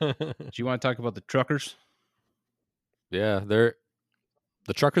 Do you want to talk about the truckers? Yeah, the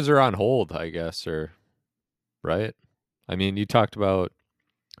truckers are on hold, I guess, or right? I mean, you talked about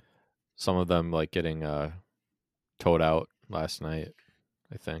some of them like getting towed out last night,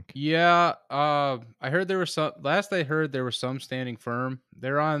 I think. Yeah, I heard there was some. Last I heard, there was some standing firm.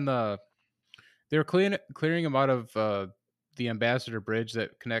 They're clearing them out of the Ambassador Bridge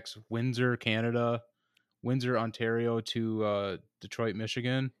that connects Windsor, Canada, Windsor, Ontario to Detroit,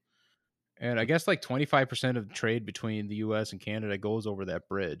 Michigan. And I guess like 25% of the trade between the U.S. and Canada goes over that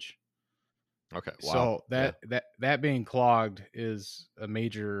bridge. Okay. Wow. So Yeah. that being clogged is a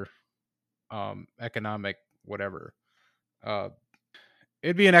major economic whatever. Uh,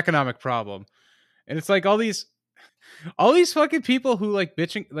 it'd be an economic problem, and it's like all these fucking people who like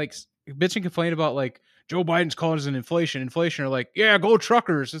bitch and complain about like Joe Biden's causing inflation are like, yeah, go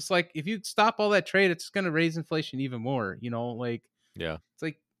truckers. It's like if you stop all that trade, it's gonna raise inflation even more. Like Yeah. it's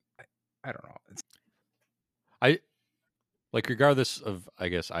like I don't know. It's I like regardless of I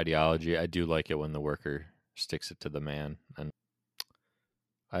guess ideology, I do like it when the worker sticks it to the man, and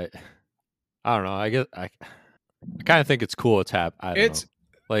I I don't know. I guess I kind of think it's cool. I don't know. it's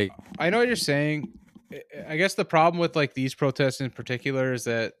Like, I know what you're saying. I guess the problem with like these protests in particular is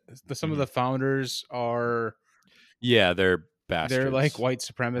that some of mhm. the founders Yeah, they're they're like bastards. white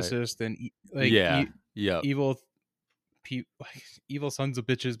Right? supremacists and Yeah. Yep. evil like evil sons of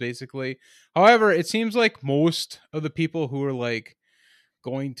bitches basically. However, it seems like most of the people who are like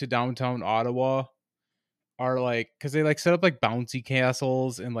going to downtown Ottawa are like because they like set up like bouncy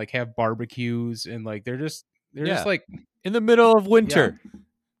castles and like have barbecues, and like they're just Yeah. like In the middle of yeah, winter.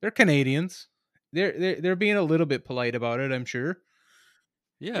 they're Canadians. They're being a little bit polite about it, I'm sure.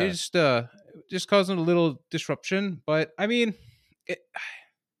 Yeah. It's just causing a little disruption, but I mean, it,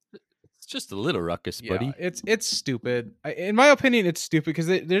 It's just a little ruckus, yeah, buddy. it's stupid. In my opinion, it's stupid because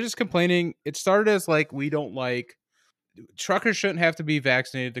they're just complaining. It started as like we don't like truckers shouldn't have to be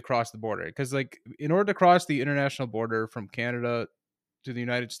vaccinated to cross the border, because like in order to cross the international border from Canada to the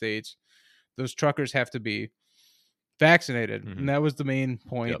United States, those truckers have to be vaccinated, and Mhm. that was the main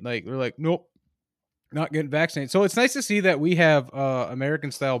point. Yep. Like we're like, nope, not getting vaccinated. So it's nice to see that we have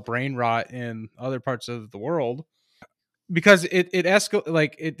American style brain rot in other parts of the world, because it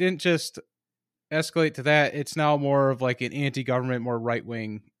didn't just escalate to that. It's now more of like an anti-government, more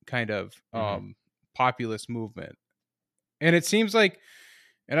right-wing kind of Hmm. populist movement. And it seems like,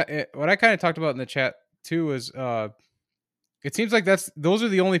 what I kind of talked about in the chat too is it seems like those are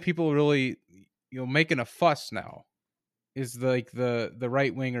the only people really, making a fuss now, is like the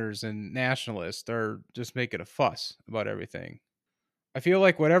right wingers and nationalists are just making a fuss about everything. I feel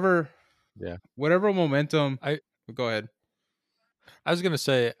like Yeah. whatever momentum. I Go ahead. I was gonna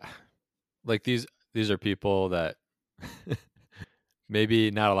say, like these are people that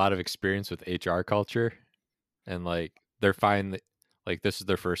maybe not a lot of experience with HR culture, and like they're fine. Like this is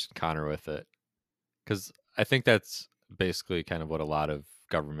their first encounter with it, because I think that's basically kind of what a lot of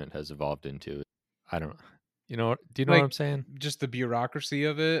government has evolved into. I don't, do you know what Like, I'm saying? just the bureaucracy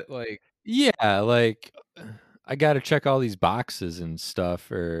of it. Like, Yeah, like I got to check all these boxes and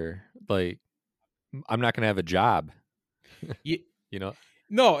stuff, or like I'm not gonna have a job. y- You know?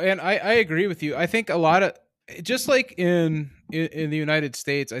 no, and I agree with you. I think a lot of, just like in the United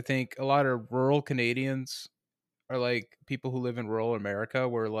States, I think a lot of rural Canadians are like people who live in rural America,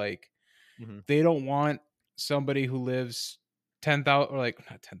 where like Hmm. they don't want somebody who lives 10,000, or like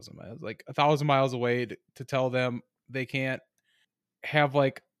not 10,000 miles, like 1,000 miles away to tell them they can't have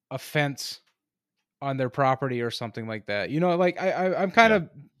like a fence on their property or something like that. Like I'm kind Yeah.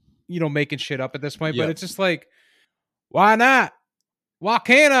 of, making shit up at this point, but Yep. it's just like, why not? Why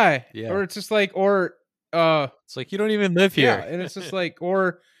can't I? Yeah. Or it's just like, or uh It's like you don't even live yeah, here. and it's just like,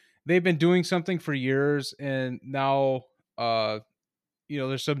 or they've been doing something for years, and now uh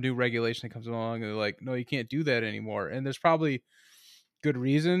there's some new regulation that comes along, and they're like, no, you can't do that anymore. And there's probably good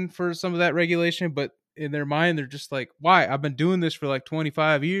reason for some of that regulation, but in their mind they're just like, why? I've been doing this for like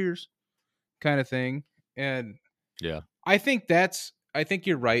 25 years, kind of thing. And Yeah. I think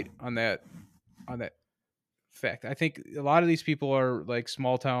you're right on that fact. I think a lot of these people are like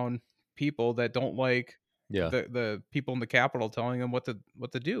small town people that don't like Yeah. the people in the capital telling them what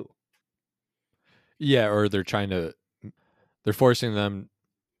to do. Yeah, or they're forcing them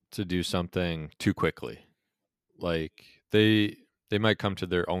to do something too quickly. Like they might come to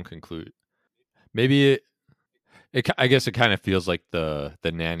their own conclusion. Maybe I guess it kind of feels like the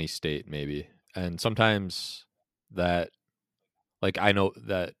nanny state maybe. And sometimes that, like, I know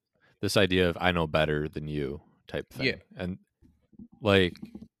that this idea of I know better than you type Yeah. thing. And like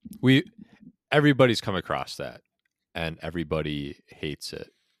we everybody's come across that, and everybody hates it.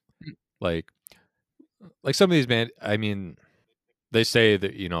 Like some of these, man, I mean, they say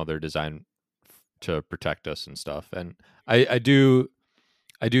that they're designed to protect us and stuff, and I do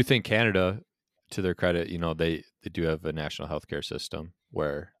think Canada, to their credit, they do have a national healthcare system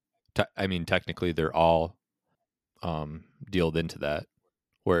where I mean technically they're all dealed into that,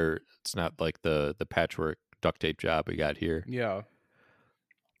 where it's not like the patchwork duct tape job we got here. Yeah.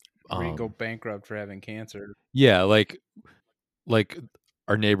 Where you go um bankrupt for having cancer. yeah, like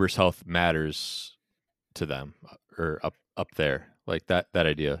our neighbor's health matters to them, or up there, like that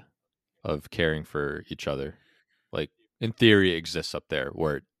idea of caring for each other, like in theory exists up there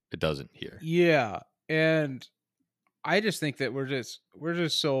where it doesn't here. Yeah. And I just think that we're just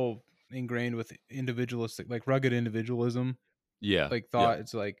so ingrained with individualistic, like rugged individualism, Yeah. like Yep. thought.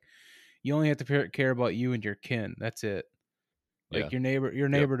 It's like you only have to care about you and your kin. That's it. Yeah. Like your Yep.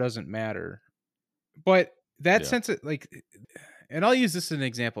 neighbor doesn't matter. But that Yeah. sense of like, and I'll use this as an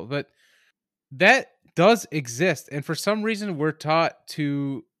example, but that does exist. And for some reason, we're taught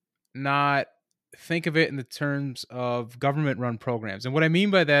to not think of it in the terms of government run programs. And what I mean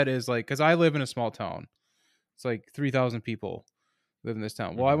by that is like, because I live in a small town, it's like 3,000 people live in this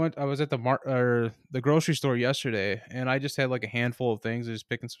town. Well, Hmm. I was at the grocery store yesterday, and I just had like a handful of things. I was just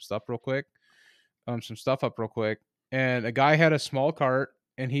picking some stuff up real quick. And a guy had a small cart,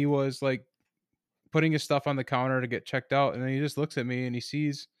 and he was like putting his stuff on the counter to get checked out. And then he just looks at me and he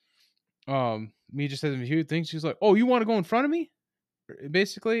sees me just says a few things. He's like, "Oh, you want to go in front of me?"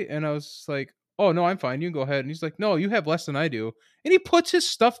 Basically. And I was just like, "Oh no, I'm fine. You can go ahead." And he's like, "No, you have less than I do." And he puts his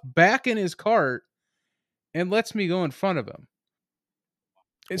stuff back in his cart and lets me go in front of him.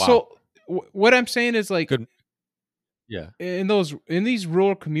 And Wow. so what I'm saying is like, Good. Yeah. in these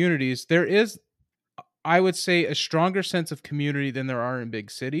rural communities, there is, I would say, a stronger sense of community than there are in big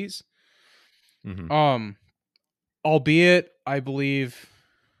cities. Hmm. Um, albeit I believe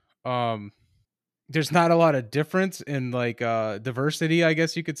um there's not a lot of difference in like diversity, I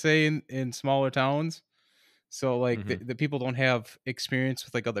guess you could say, in smaller towns. So like Hmm. the people don't have experience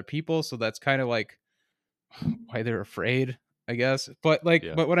with like other people, so that's kind of like why they're afraid, I guess. But like,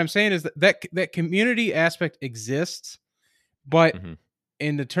 Yeah. but what I'm saying is that community aspect exists, but Mhm.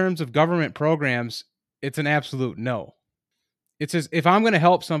 in the terms of government programs, it's an absolute no. It says if I'm going to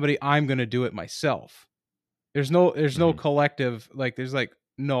help somebody, I'm going to do it myself. There's no Mhm. collective, like there's like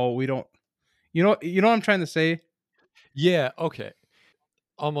no, we don't. You know what I'm trying to say? Yeah, okay.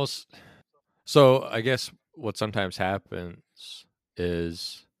 Almost. So, I guess what sometimes happens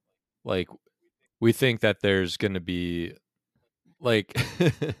is, like, we think that there's gonna be, like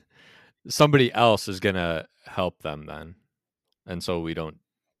somebody else is gonna help them then, and so we don't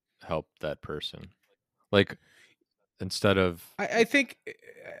help that person. Like, instead of I think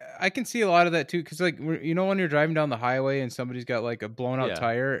I can see a lot of that too, because like when you're driving down the highway and somebody's got like a blown out yeah.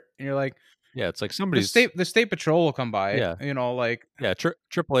 tire, and you're like, Yeah, it's like the somebody's state patrol will come by, yeah. like Yeah,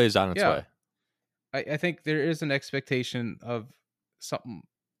 AAA is on its yeah. way. I think there is an expectation of something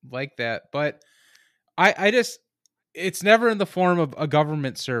like that, but I just it's never in the form of a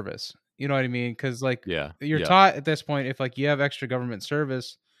government service. You know what I mean? Because like Yeah. you're Yep. taught at this point, if like you have extra government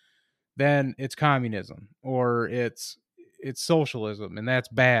service, then it's communism or it's socialism, and that's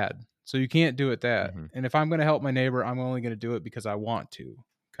bad. So you can't do it that. Mhm. And if I'm going to help my neighbor, I'm only going to do it because I want to,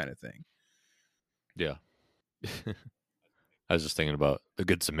 kind of thing. Yeah. I was just thinking about the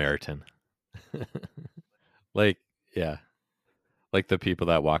Good Samaritan. Like, yeah, like the people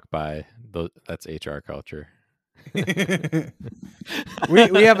that walk by, that's HR culture.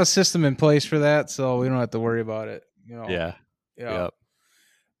 we have a system in place for that, so we don't have to worry about it. Yeah. Yeah, Yep.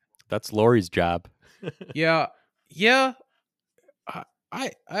 That's Lori's job. yeah, yeah.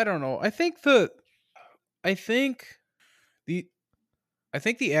 I don't know. I think the I think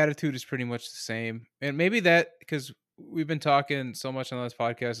the attitude is pretty much the same, and maybe that because we've been talking so much on this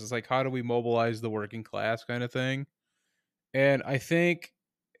podcast is like how do we mobilize the working class kind of thing, and I think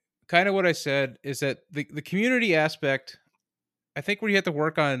kind of what I said is that the community aspect. I think where you have to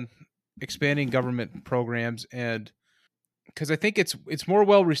work on expanding government programs, and because I think it's more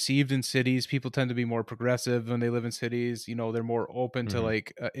well received in cities. People tend to be more progressive when they live in cities. They're more open to Mhm.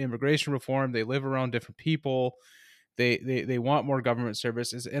 like immigration reform. They live around different people. They want more government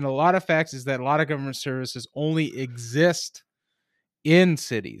services, and a lot of facts is that a lot of government services only exist in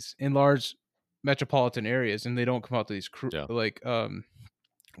cities, in large metropolitan areas, and they don't come out to these Yeah.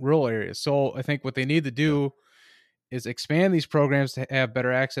 rural areas. So I think what they need to Yeah. do is expand these programs to have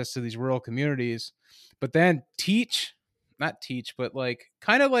better access to these rural communities, but then not teach, but like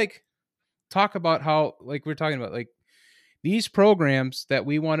kind of like talk about how like we're talking about like these programs that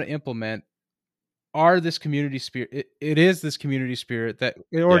we want to implement are this community spirit. It is this community spirit that it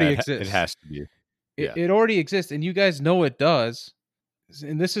Yeah, already it exists. has to be. It, Yeah. it already exists, and you guys know it does.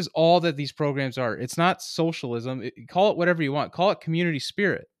 And this is all that these programs are. It's not socialism. Call it whatever you want. Call it community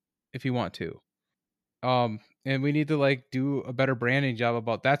spirit if you want to. And we need to like do a better branding job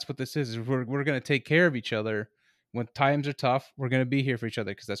about that's what this is we're going to take care of each other when times are tough. We're going to be here for each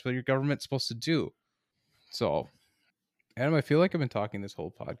other because that's what your government's supposed to do. So Adam, I feel like I've been talking this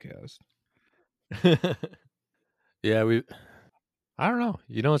whole podcast. Yeah, I don't know.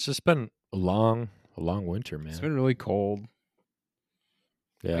 It's just been a long winter, It's man. been really cold,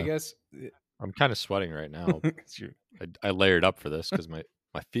 I Yeah. guess. I'm kind of sweating right now. It's your- I layered up for this because my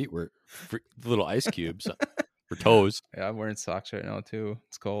feet were little ice cubes for toes. yeah, I'm wearing socks right now too.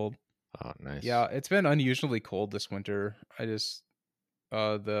 It's cold. Oh, Yeah, nice. it's been unusually cold this winter. I just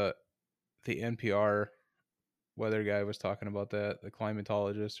the NPR weather guy was talking about that, the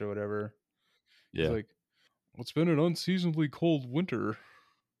climatologist or whatever. He's Yeah. like, well, it's been an unseasonably cold winter.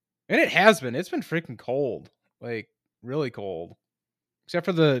 And it has been. It's been freaking cold. Like, really cold. Except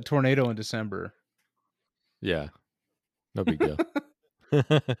for the tornado in December. Yeah. No big deal.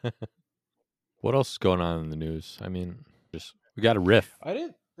 What else is going on in the news? I mean, just we got to riff. I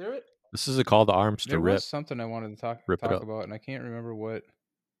didn't This is a call to arms to there was rip something I wanted to rip it talk up. about, and I can't remember what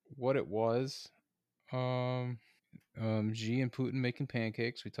it was. Um Xi and Putin making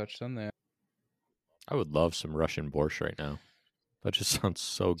pancakes. We touched on that. I would love some Russian borscht right now. That just sounds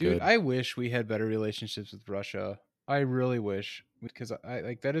so Dude, good. I wish we had better relationships with Russia. I really wish because I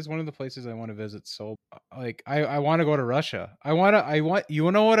like that is one of the places I want to visit so like I want to go to Russia. I want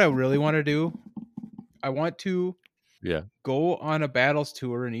you know what I really want to do? I want to Yeah. go on a battles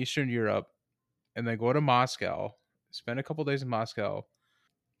tour in Eastern Europe and then go to Moscow, spend a couple days in Moscow,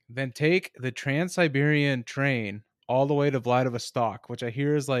 then take the Trans-Siberian train all the way to Vladivostok, which I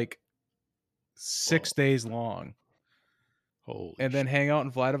hear is like Whoa. 6 days long, Holy and then shit. hang out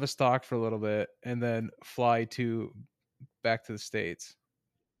in Vladivostok for a little bit, and then fly to back to the States.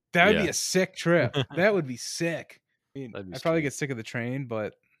 That would be Yeah. a sick trip. That would be sick. I mean, That'd be I'd probably sweet. get sick of the train,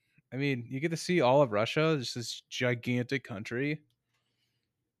 but I mean, you get to see all of Russia, just this gigantic country.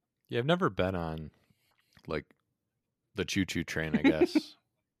 Yeah, I've never been on like the choo choo train, I guess.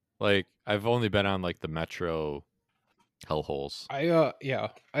 Like I've only been on like the metro hellholes. Yeah,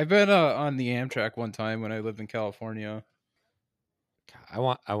 I've been on the Amtrak one time when I lived in California. I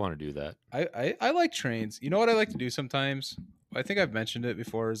want to do that. I like trains. You know what I like to do sometimes? I think I've mentioned it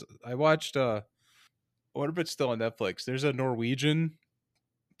before. Is I watched I wonder if it's still on Netflix. There's a Norwegian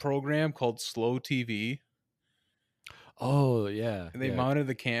program called Slow TV, Oh yeah, and they yeah, mounted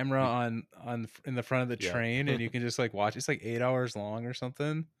the camera y- on in the front of the yeah. train, and you can just like watch. It's like 8 hours long or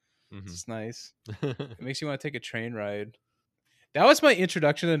something. hmm It's nice. It makes you want to take a train ride. That was my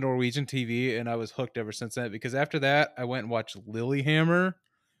introduction to Norwegian TV, and I was hooked ever since then. Because after that, I went and watched Lilyhammer,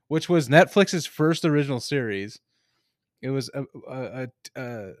 which was Netflix's first original series. It was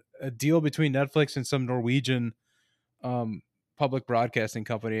a deal between Netflix and some Norwegian um, public broadcasting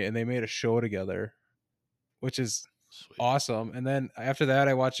company, and they made a show together, which is Sweet. awesome. And then after that,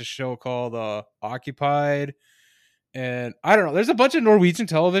 I watched a show called Occupied, and I don't know. There's a bunch of Norwegian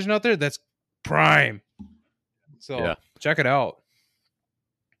television out there that's prime, Yeah, so check it out.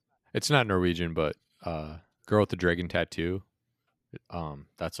 it's not Norwegian, but Girl with the Dragon Tattoo.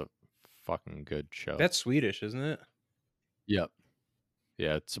 That's a fucking good show. That's Swedish, isn't it? Yep.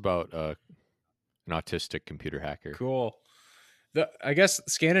 Yeah, it's about an autistic computer hacker. Cool. I guess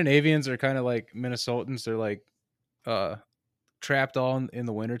Scandinavians are kind of like Minnesotans. They're like uh trapped all in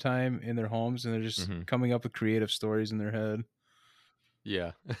the wintertime in their homes, and they're just hmm coming up with creative stories in their head.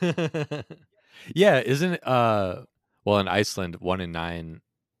 Yeah. Yeah, isn't it, well in Iceland 1 in 9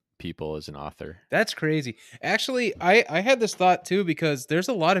 people is an author. That's crazy. Actually, I had this thought too because there's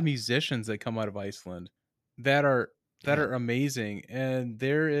a lot of musicians that come out of Iceland that are Yeah. amazing, and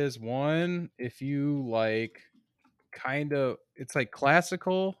there is one if you like kind of it's like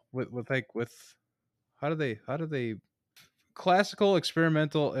classical with how do they classical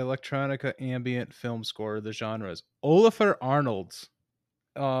experimental electronica ambient film score, the genres. Olafur Arnolds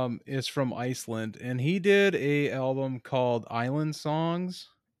is from Iceland, and he did a album called Island Songs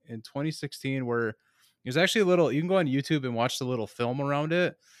in 2016 where there's actually a little you can go on YouTube and watch the little film around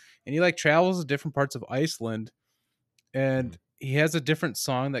it, and he like travels to different parts of Iceland, Mhm. and he has a different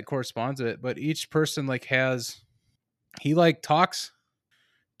song that corresponds to it, but each person like has he like talks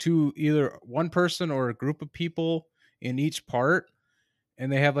to either one person or a group of people in each part,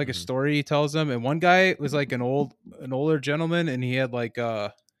 and they have like a Mhm. story he tells them. And one guy was like an older gentleman, and he had like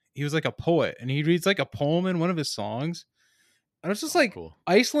he was like a poet, and he reads like a poem in one of his songs. And I was just Oh, like, cool.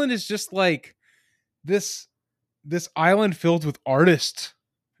 Iceland is just like this island filled with artists.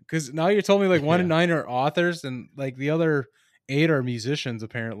 Because now you're telling me like 1 in Yeah. 9 are authors, and like the other 8 are musicians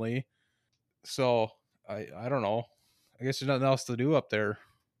apparently. So I don't know. I guess there's nothing else to do up there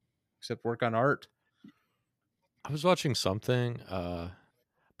except work on art. I was watching something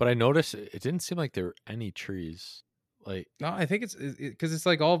but I noticed it didn't seem like there were any trees. Like No, I think it's because it's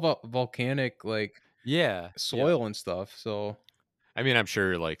like all volcanic like yeah, yeah. soil and stuff. So I mean, I'm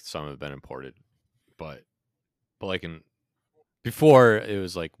sure like some have been imported, but like in before it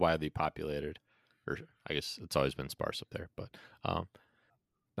was like widely populated, or I guess it's always been sparse up there, but um,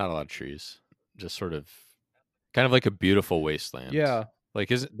 not a lot of trees. Just sort of kind of like a beautiful wasteland. yeah. Like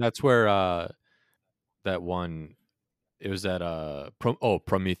is that's where that one it was that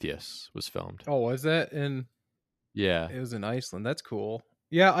Prometheus was filmed. Oh, was that in? Yeah. It was in Iceland. That's cool.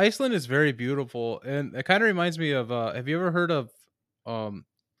 Yeah, Iceland is very beautiful, and it kind of reminds me of. Have you ever heard of um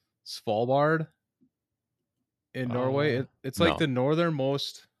Svalbard in Norway? It's like the No.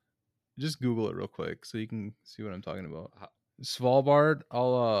 northernmost. Just Google it real quick so you can see what I'm talking about. Ho- Svalbard.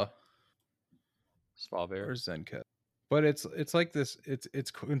 I'll Svalbard. where's Zencat? But it's like this.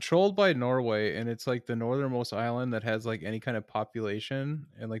 It's controlled by Norway, and it's like the northernmost island that has like any kind of population,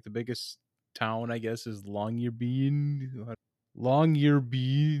 and like the biggest town, I guess, is Longyearbyen.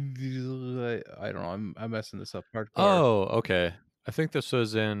 Longyearbyen. I don't know. I'm messing this up hardcore. Oh, okay. I think this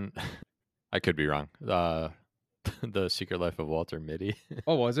was in. I could be wrong. The Secret Life of Walter Mitty.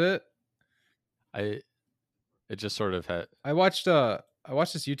 Oh, was it? I it just sort of had. I watched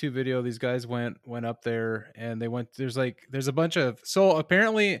this YouTube video. These guys went up there, and they went. There's a bunch of so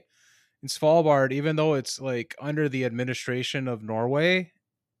apparently in Svalbard, even though it's like under the administration of Norway,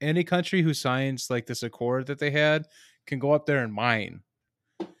 any country who signs like this accord that they had can go up there and mine.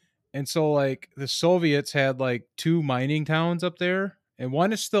 And so like the Soviets had like two mining towns up there, and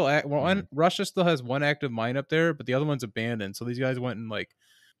one is still one Mhm. Russia still has one active mine up there, but the other one's abandoned. So these guys went and like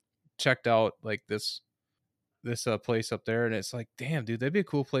checked out like this place up there, and it's like, damn, dude, that'd be a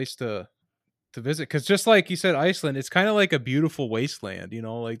cool place to visit because just like you said, Iceland, it's kind of like a beautiful wasteland.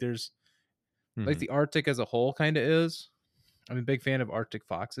 Like there's like Hmm. the Arctic as a whole kind of is. I'm a big fan of Arctic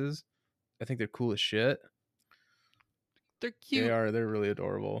foxes. I think they're cool as shit. They're They cute. are. They're really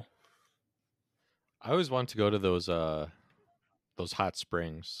adorable. I always want to go to those hot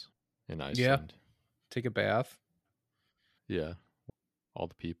springs in Yeah. Iceland. Take a bath. Yeah, all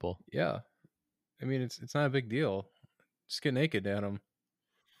the people. Yeah. I mean, it's not a big deal. Just get naked at them.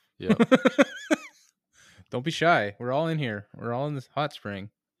 Yep. Don't be shy. We're all in here. We're all in this hot spring.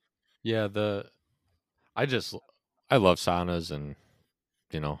 Yeah, I just I love saunas and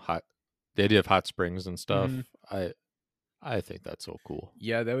hot the idea of hot springs and Hmm. stuff. I think that's so cool.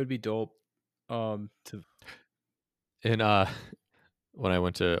 Yeah, that would be dope. To And when I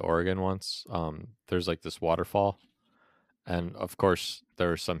went to Oregon once, there's like this waterfall, and of course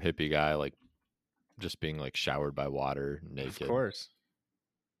there was some hippie guy like just being like showered by water of naked. course.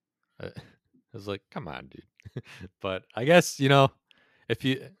 I was like, come on, dude. But I guess if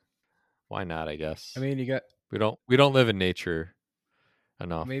you why not? I I guess mean, you got we don't live in nature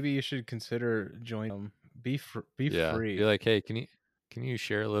enough. maybe you should consider joining them. Be Yeah, be free. like, hey, can you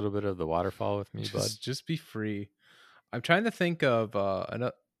share a little bit of the waterfall with me, bud? Just be free. I'm trying to think of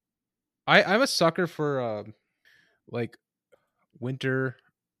another. I'm a sucker for like winter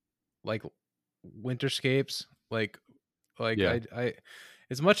like winterscapes. Like Yeah, I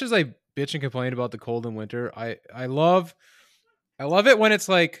as much as I bitch and complain about the cold in winter, I love it when it's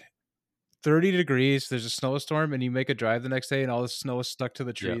like 30 degrees, there's a snowstorm, and you make a drive the next day, and all the snow is stuck to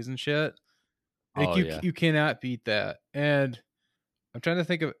the yeah. trees and shit. Like Oh yeah, you cannot beat that. And I'm trying to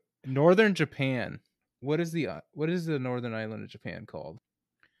think of northern Japan. What is the northern island of Japan called?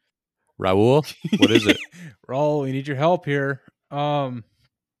 Raul, what is it? Raul, we need your help here.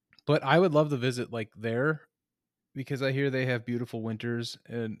 But I would love to visit like there because I hear they have beautiful winters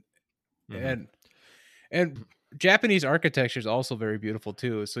Hmm. and and Japanese architecture is also very beautiful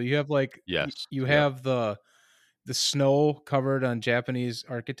too. So you have like Yes, you yep. have the snow covered on Japanese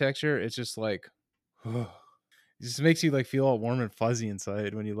architecture. It's just like it just makes you like feel all warm and fuzzy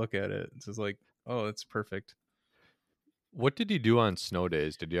inside when you look at it. It's just like, oh, it's perfect. What did you do on snow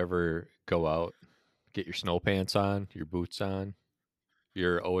days? Did you ever go out, get your snow pants on, your boots on,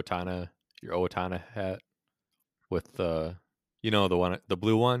 your Owatonna hat with the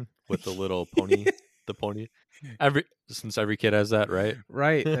blue one with the little pony, the pony? Since every kid has that, right?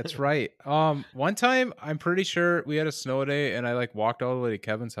 Right, that's right. One time I'm pretty sure we had a snow day and I like walked all the way to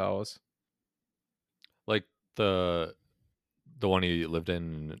Kevin's house. Like the the one you lived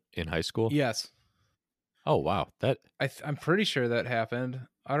in high school. Yes. Oh wow, I'm pretty sure that happened.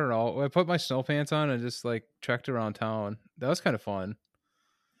 I don't know. I put my snow pants on and just like trekked around town. That was kind of fun.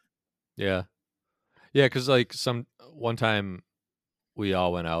 yeah, yeah. Because like some one time we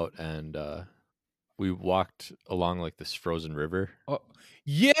all went out and we walked along like this frozen river, Oh, and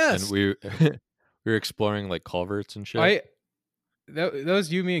yes. we we were exploring like culverts and shit. I that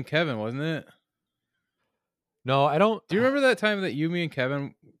was you, me, and Kevin, wasn't it? No, I don't. Do you remember that time that you, me, and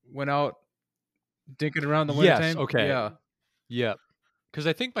Kevin went out dinking around the Yes, wintertime? okay, Yeah. yeah. Because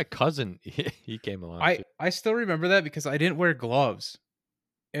I think my cousin he came along I too. I still remember that because I didn't wear gloves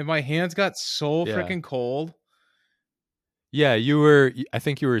and my hands got so Yeah, freaking cold. yeah. I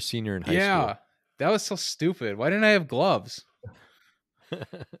think you were a senior in high Yeah. school. That was so stupid. Why didn't I have gloves?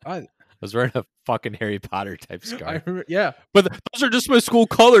 I I was wearing a fucking Harry Potter type I scarf, remember, yeah. but those are just my school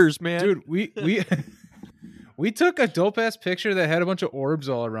colors, man. Dude, we we took a dope ass picture that had a bunch of orbs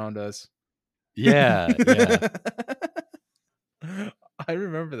all around us. Yeah, yeah. I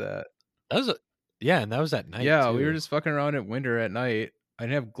remember that. That was yeah, and that was at night Yeah, we were too. just fucking around at winter at night. I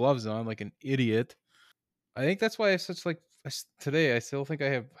didn't have gloves on like an idiot. I think that's why I such like today I still think I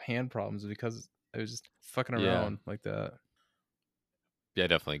have hand problems because I was just fucking Yeah, around like that. yeah. I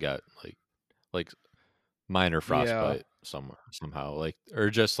definitely got like minor Yeah. frostbite somehow, like or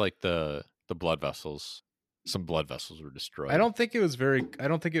just like the blood vessels. Some blood vessels were I destroyed. don't think it was very I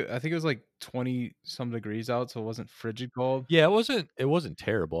don't think it I think it was like 20 some degrees out, so it wasn't frigid cold. Yeah, it wasn't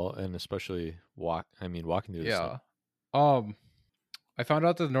terrible, and especially walking through the snow. Yeah. Um I found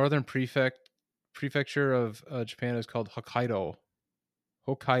out the northern prefecture of Japan is called Hokkaido.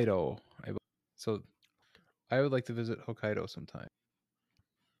 Hokkaido. So I would like to visit Hokkaido sometime.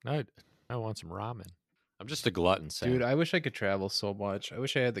 I I want some ramen. I'm just a glutton, Dude, Sam. I wish I could travel so much. I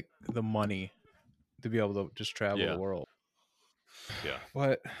wish I had the money to be able to just travel the Yeah, world. yeah.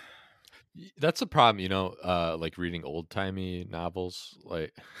 But That's the problem, like reading old timey novels.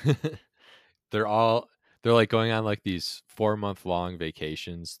 Like they're all they're like going on like these 4 month long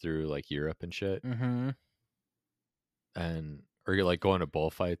vacations through like Europe and shit, mhm. and or you're like going to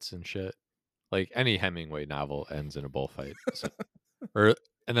bullfights and shit. Like any Hemingway novel ends in a bullfight. So, or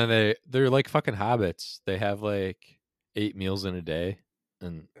and then they're like fucking hobbits. They have like 8 meals in a day,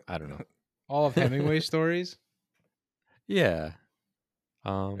 and I don't know. All of Hemingway's stories. Yeah.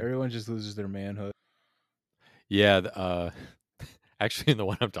 Everyone just loses their manhood. Yeah. Actually, in the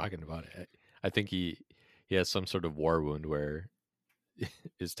one I'm talking about, I think he has some sort of war wound where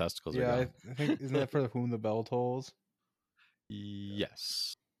his testicles are Yeah, gone. I think isn't that for whom the bell tolls?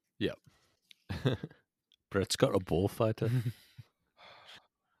 Yes. Yep. Brett's got a bullfight.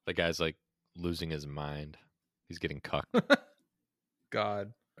 The guy's like losing his mind. He's getting cucked.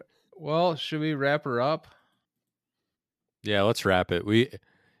 God. Well, should we wrap her up? Yeah, let's wrap it.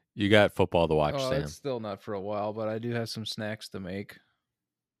 You got football to watch, Oh, Sam. it's still not for a while, but I do have some snacks to make.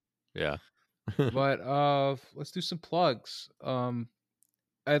 Yeah. But let's do some plugs.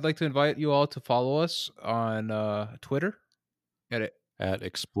 I'd like to invite you all to follow us on Twitter At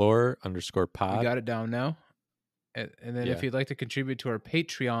explore we _pod. got it down now. And then if Yeah. you'd like to contribute to our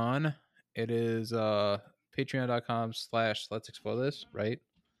Patreon, it is patreon.com/let's explore this, right?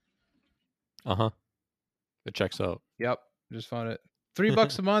 It checks out. Yep, just found it.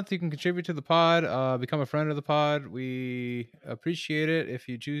 $3 a month, you can contribute to the pod, become a friend of the pod. We appreciate it if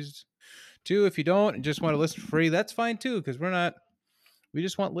you choose to. If you don't and just want to listen for free, that's fine too, because we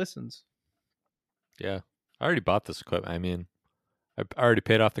just want listens. Yeah. I already bought this equipment. I mean, I already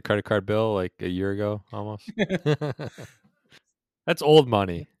paid off the credit card bill like a year ago almost. That's old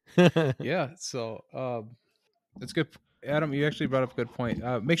money. Yeah, so that's good. Adam, you actually brought up a good point.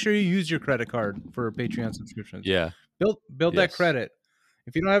 Make sure you use your credit card for Patreon subscriptions. Yeah. Build that Yes. credit.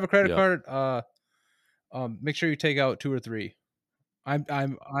 If you don't have a credit Yep. card, make sure you take out 2 or 3. I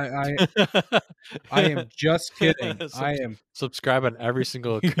am just kidding. I am Subscribe on every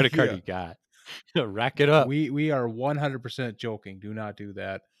single credit card yeah. you got. Rack it up. We are 100% joking. Do not do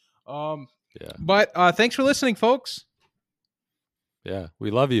that. Yeah. But thanks for listening, folks. Yeah. We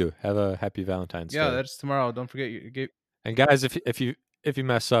love you. Have a happy Valentine's Day. Yeah, that's tomorrow. Don't forget you. And guys, if you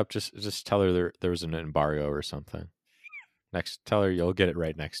mess up, just tell her there was an embargo or something. Tell her you'll get it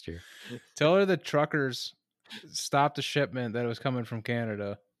right next year. Tell her the truckers stopped the shipment that was coming from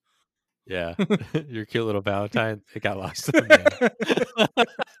Canada. Yeah. Your cute little Valentine, it got lost in the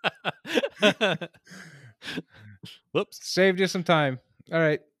mail. Whoops. Saved you some time. All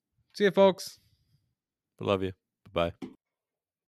right. See you, folks. I love you. Bye-bye.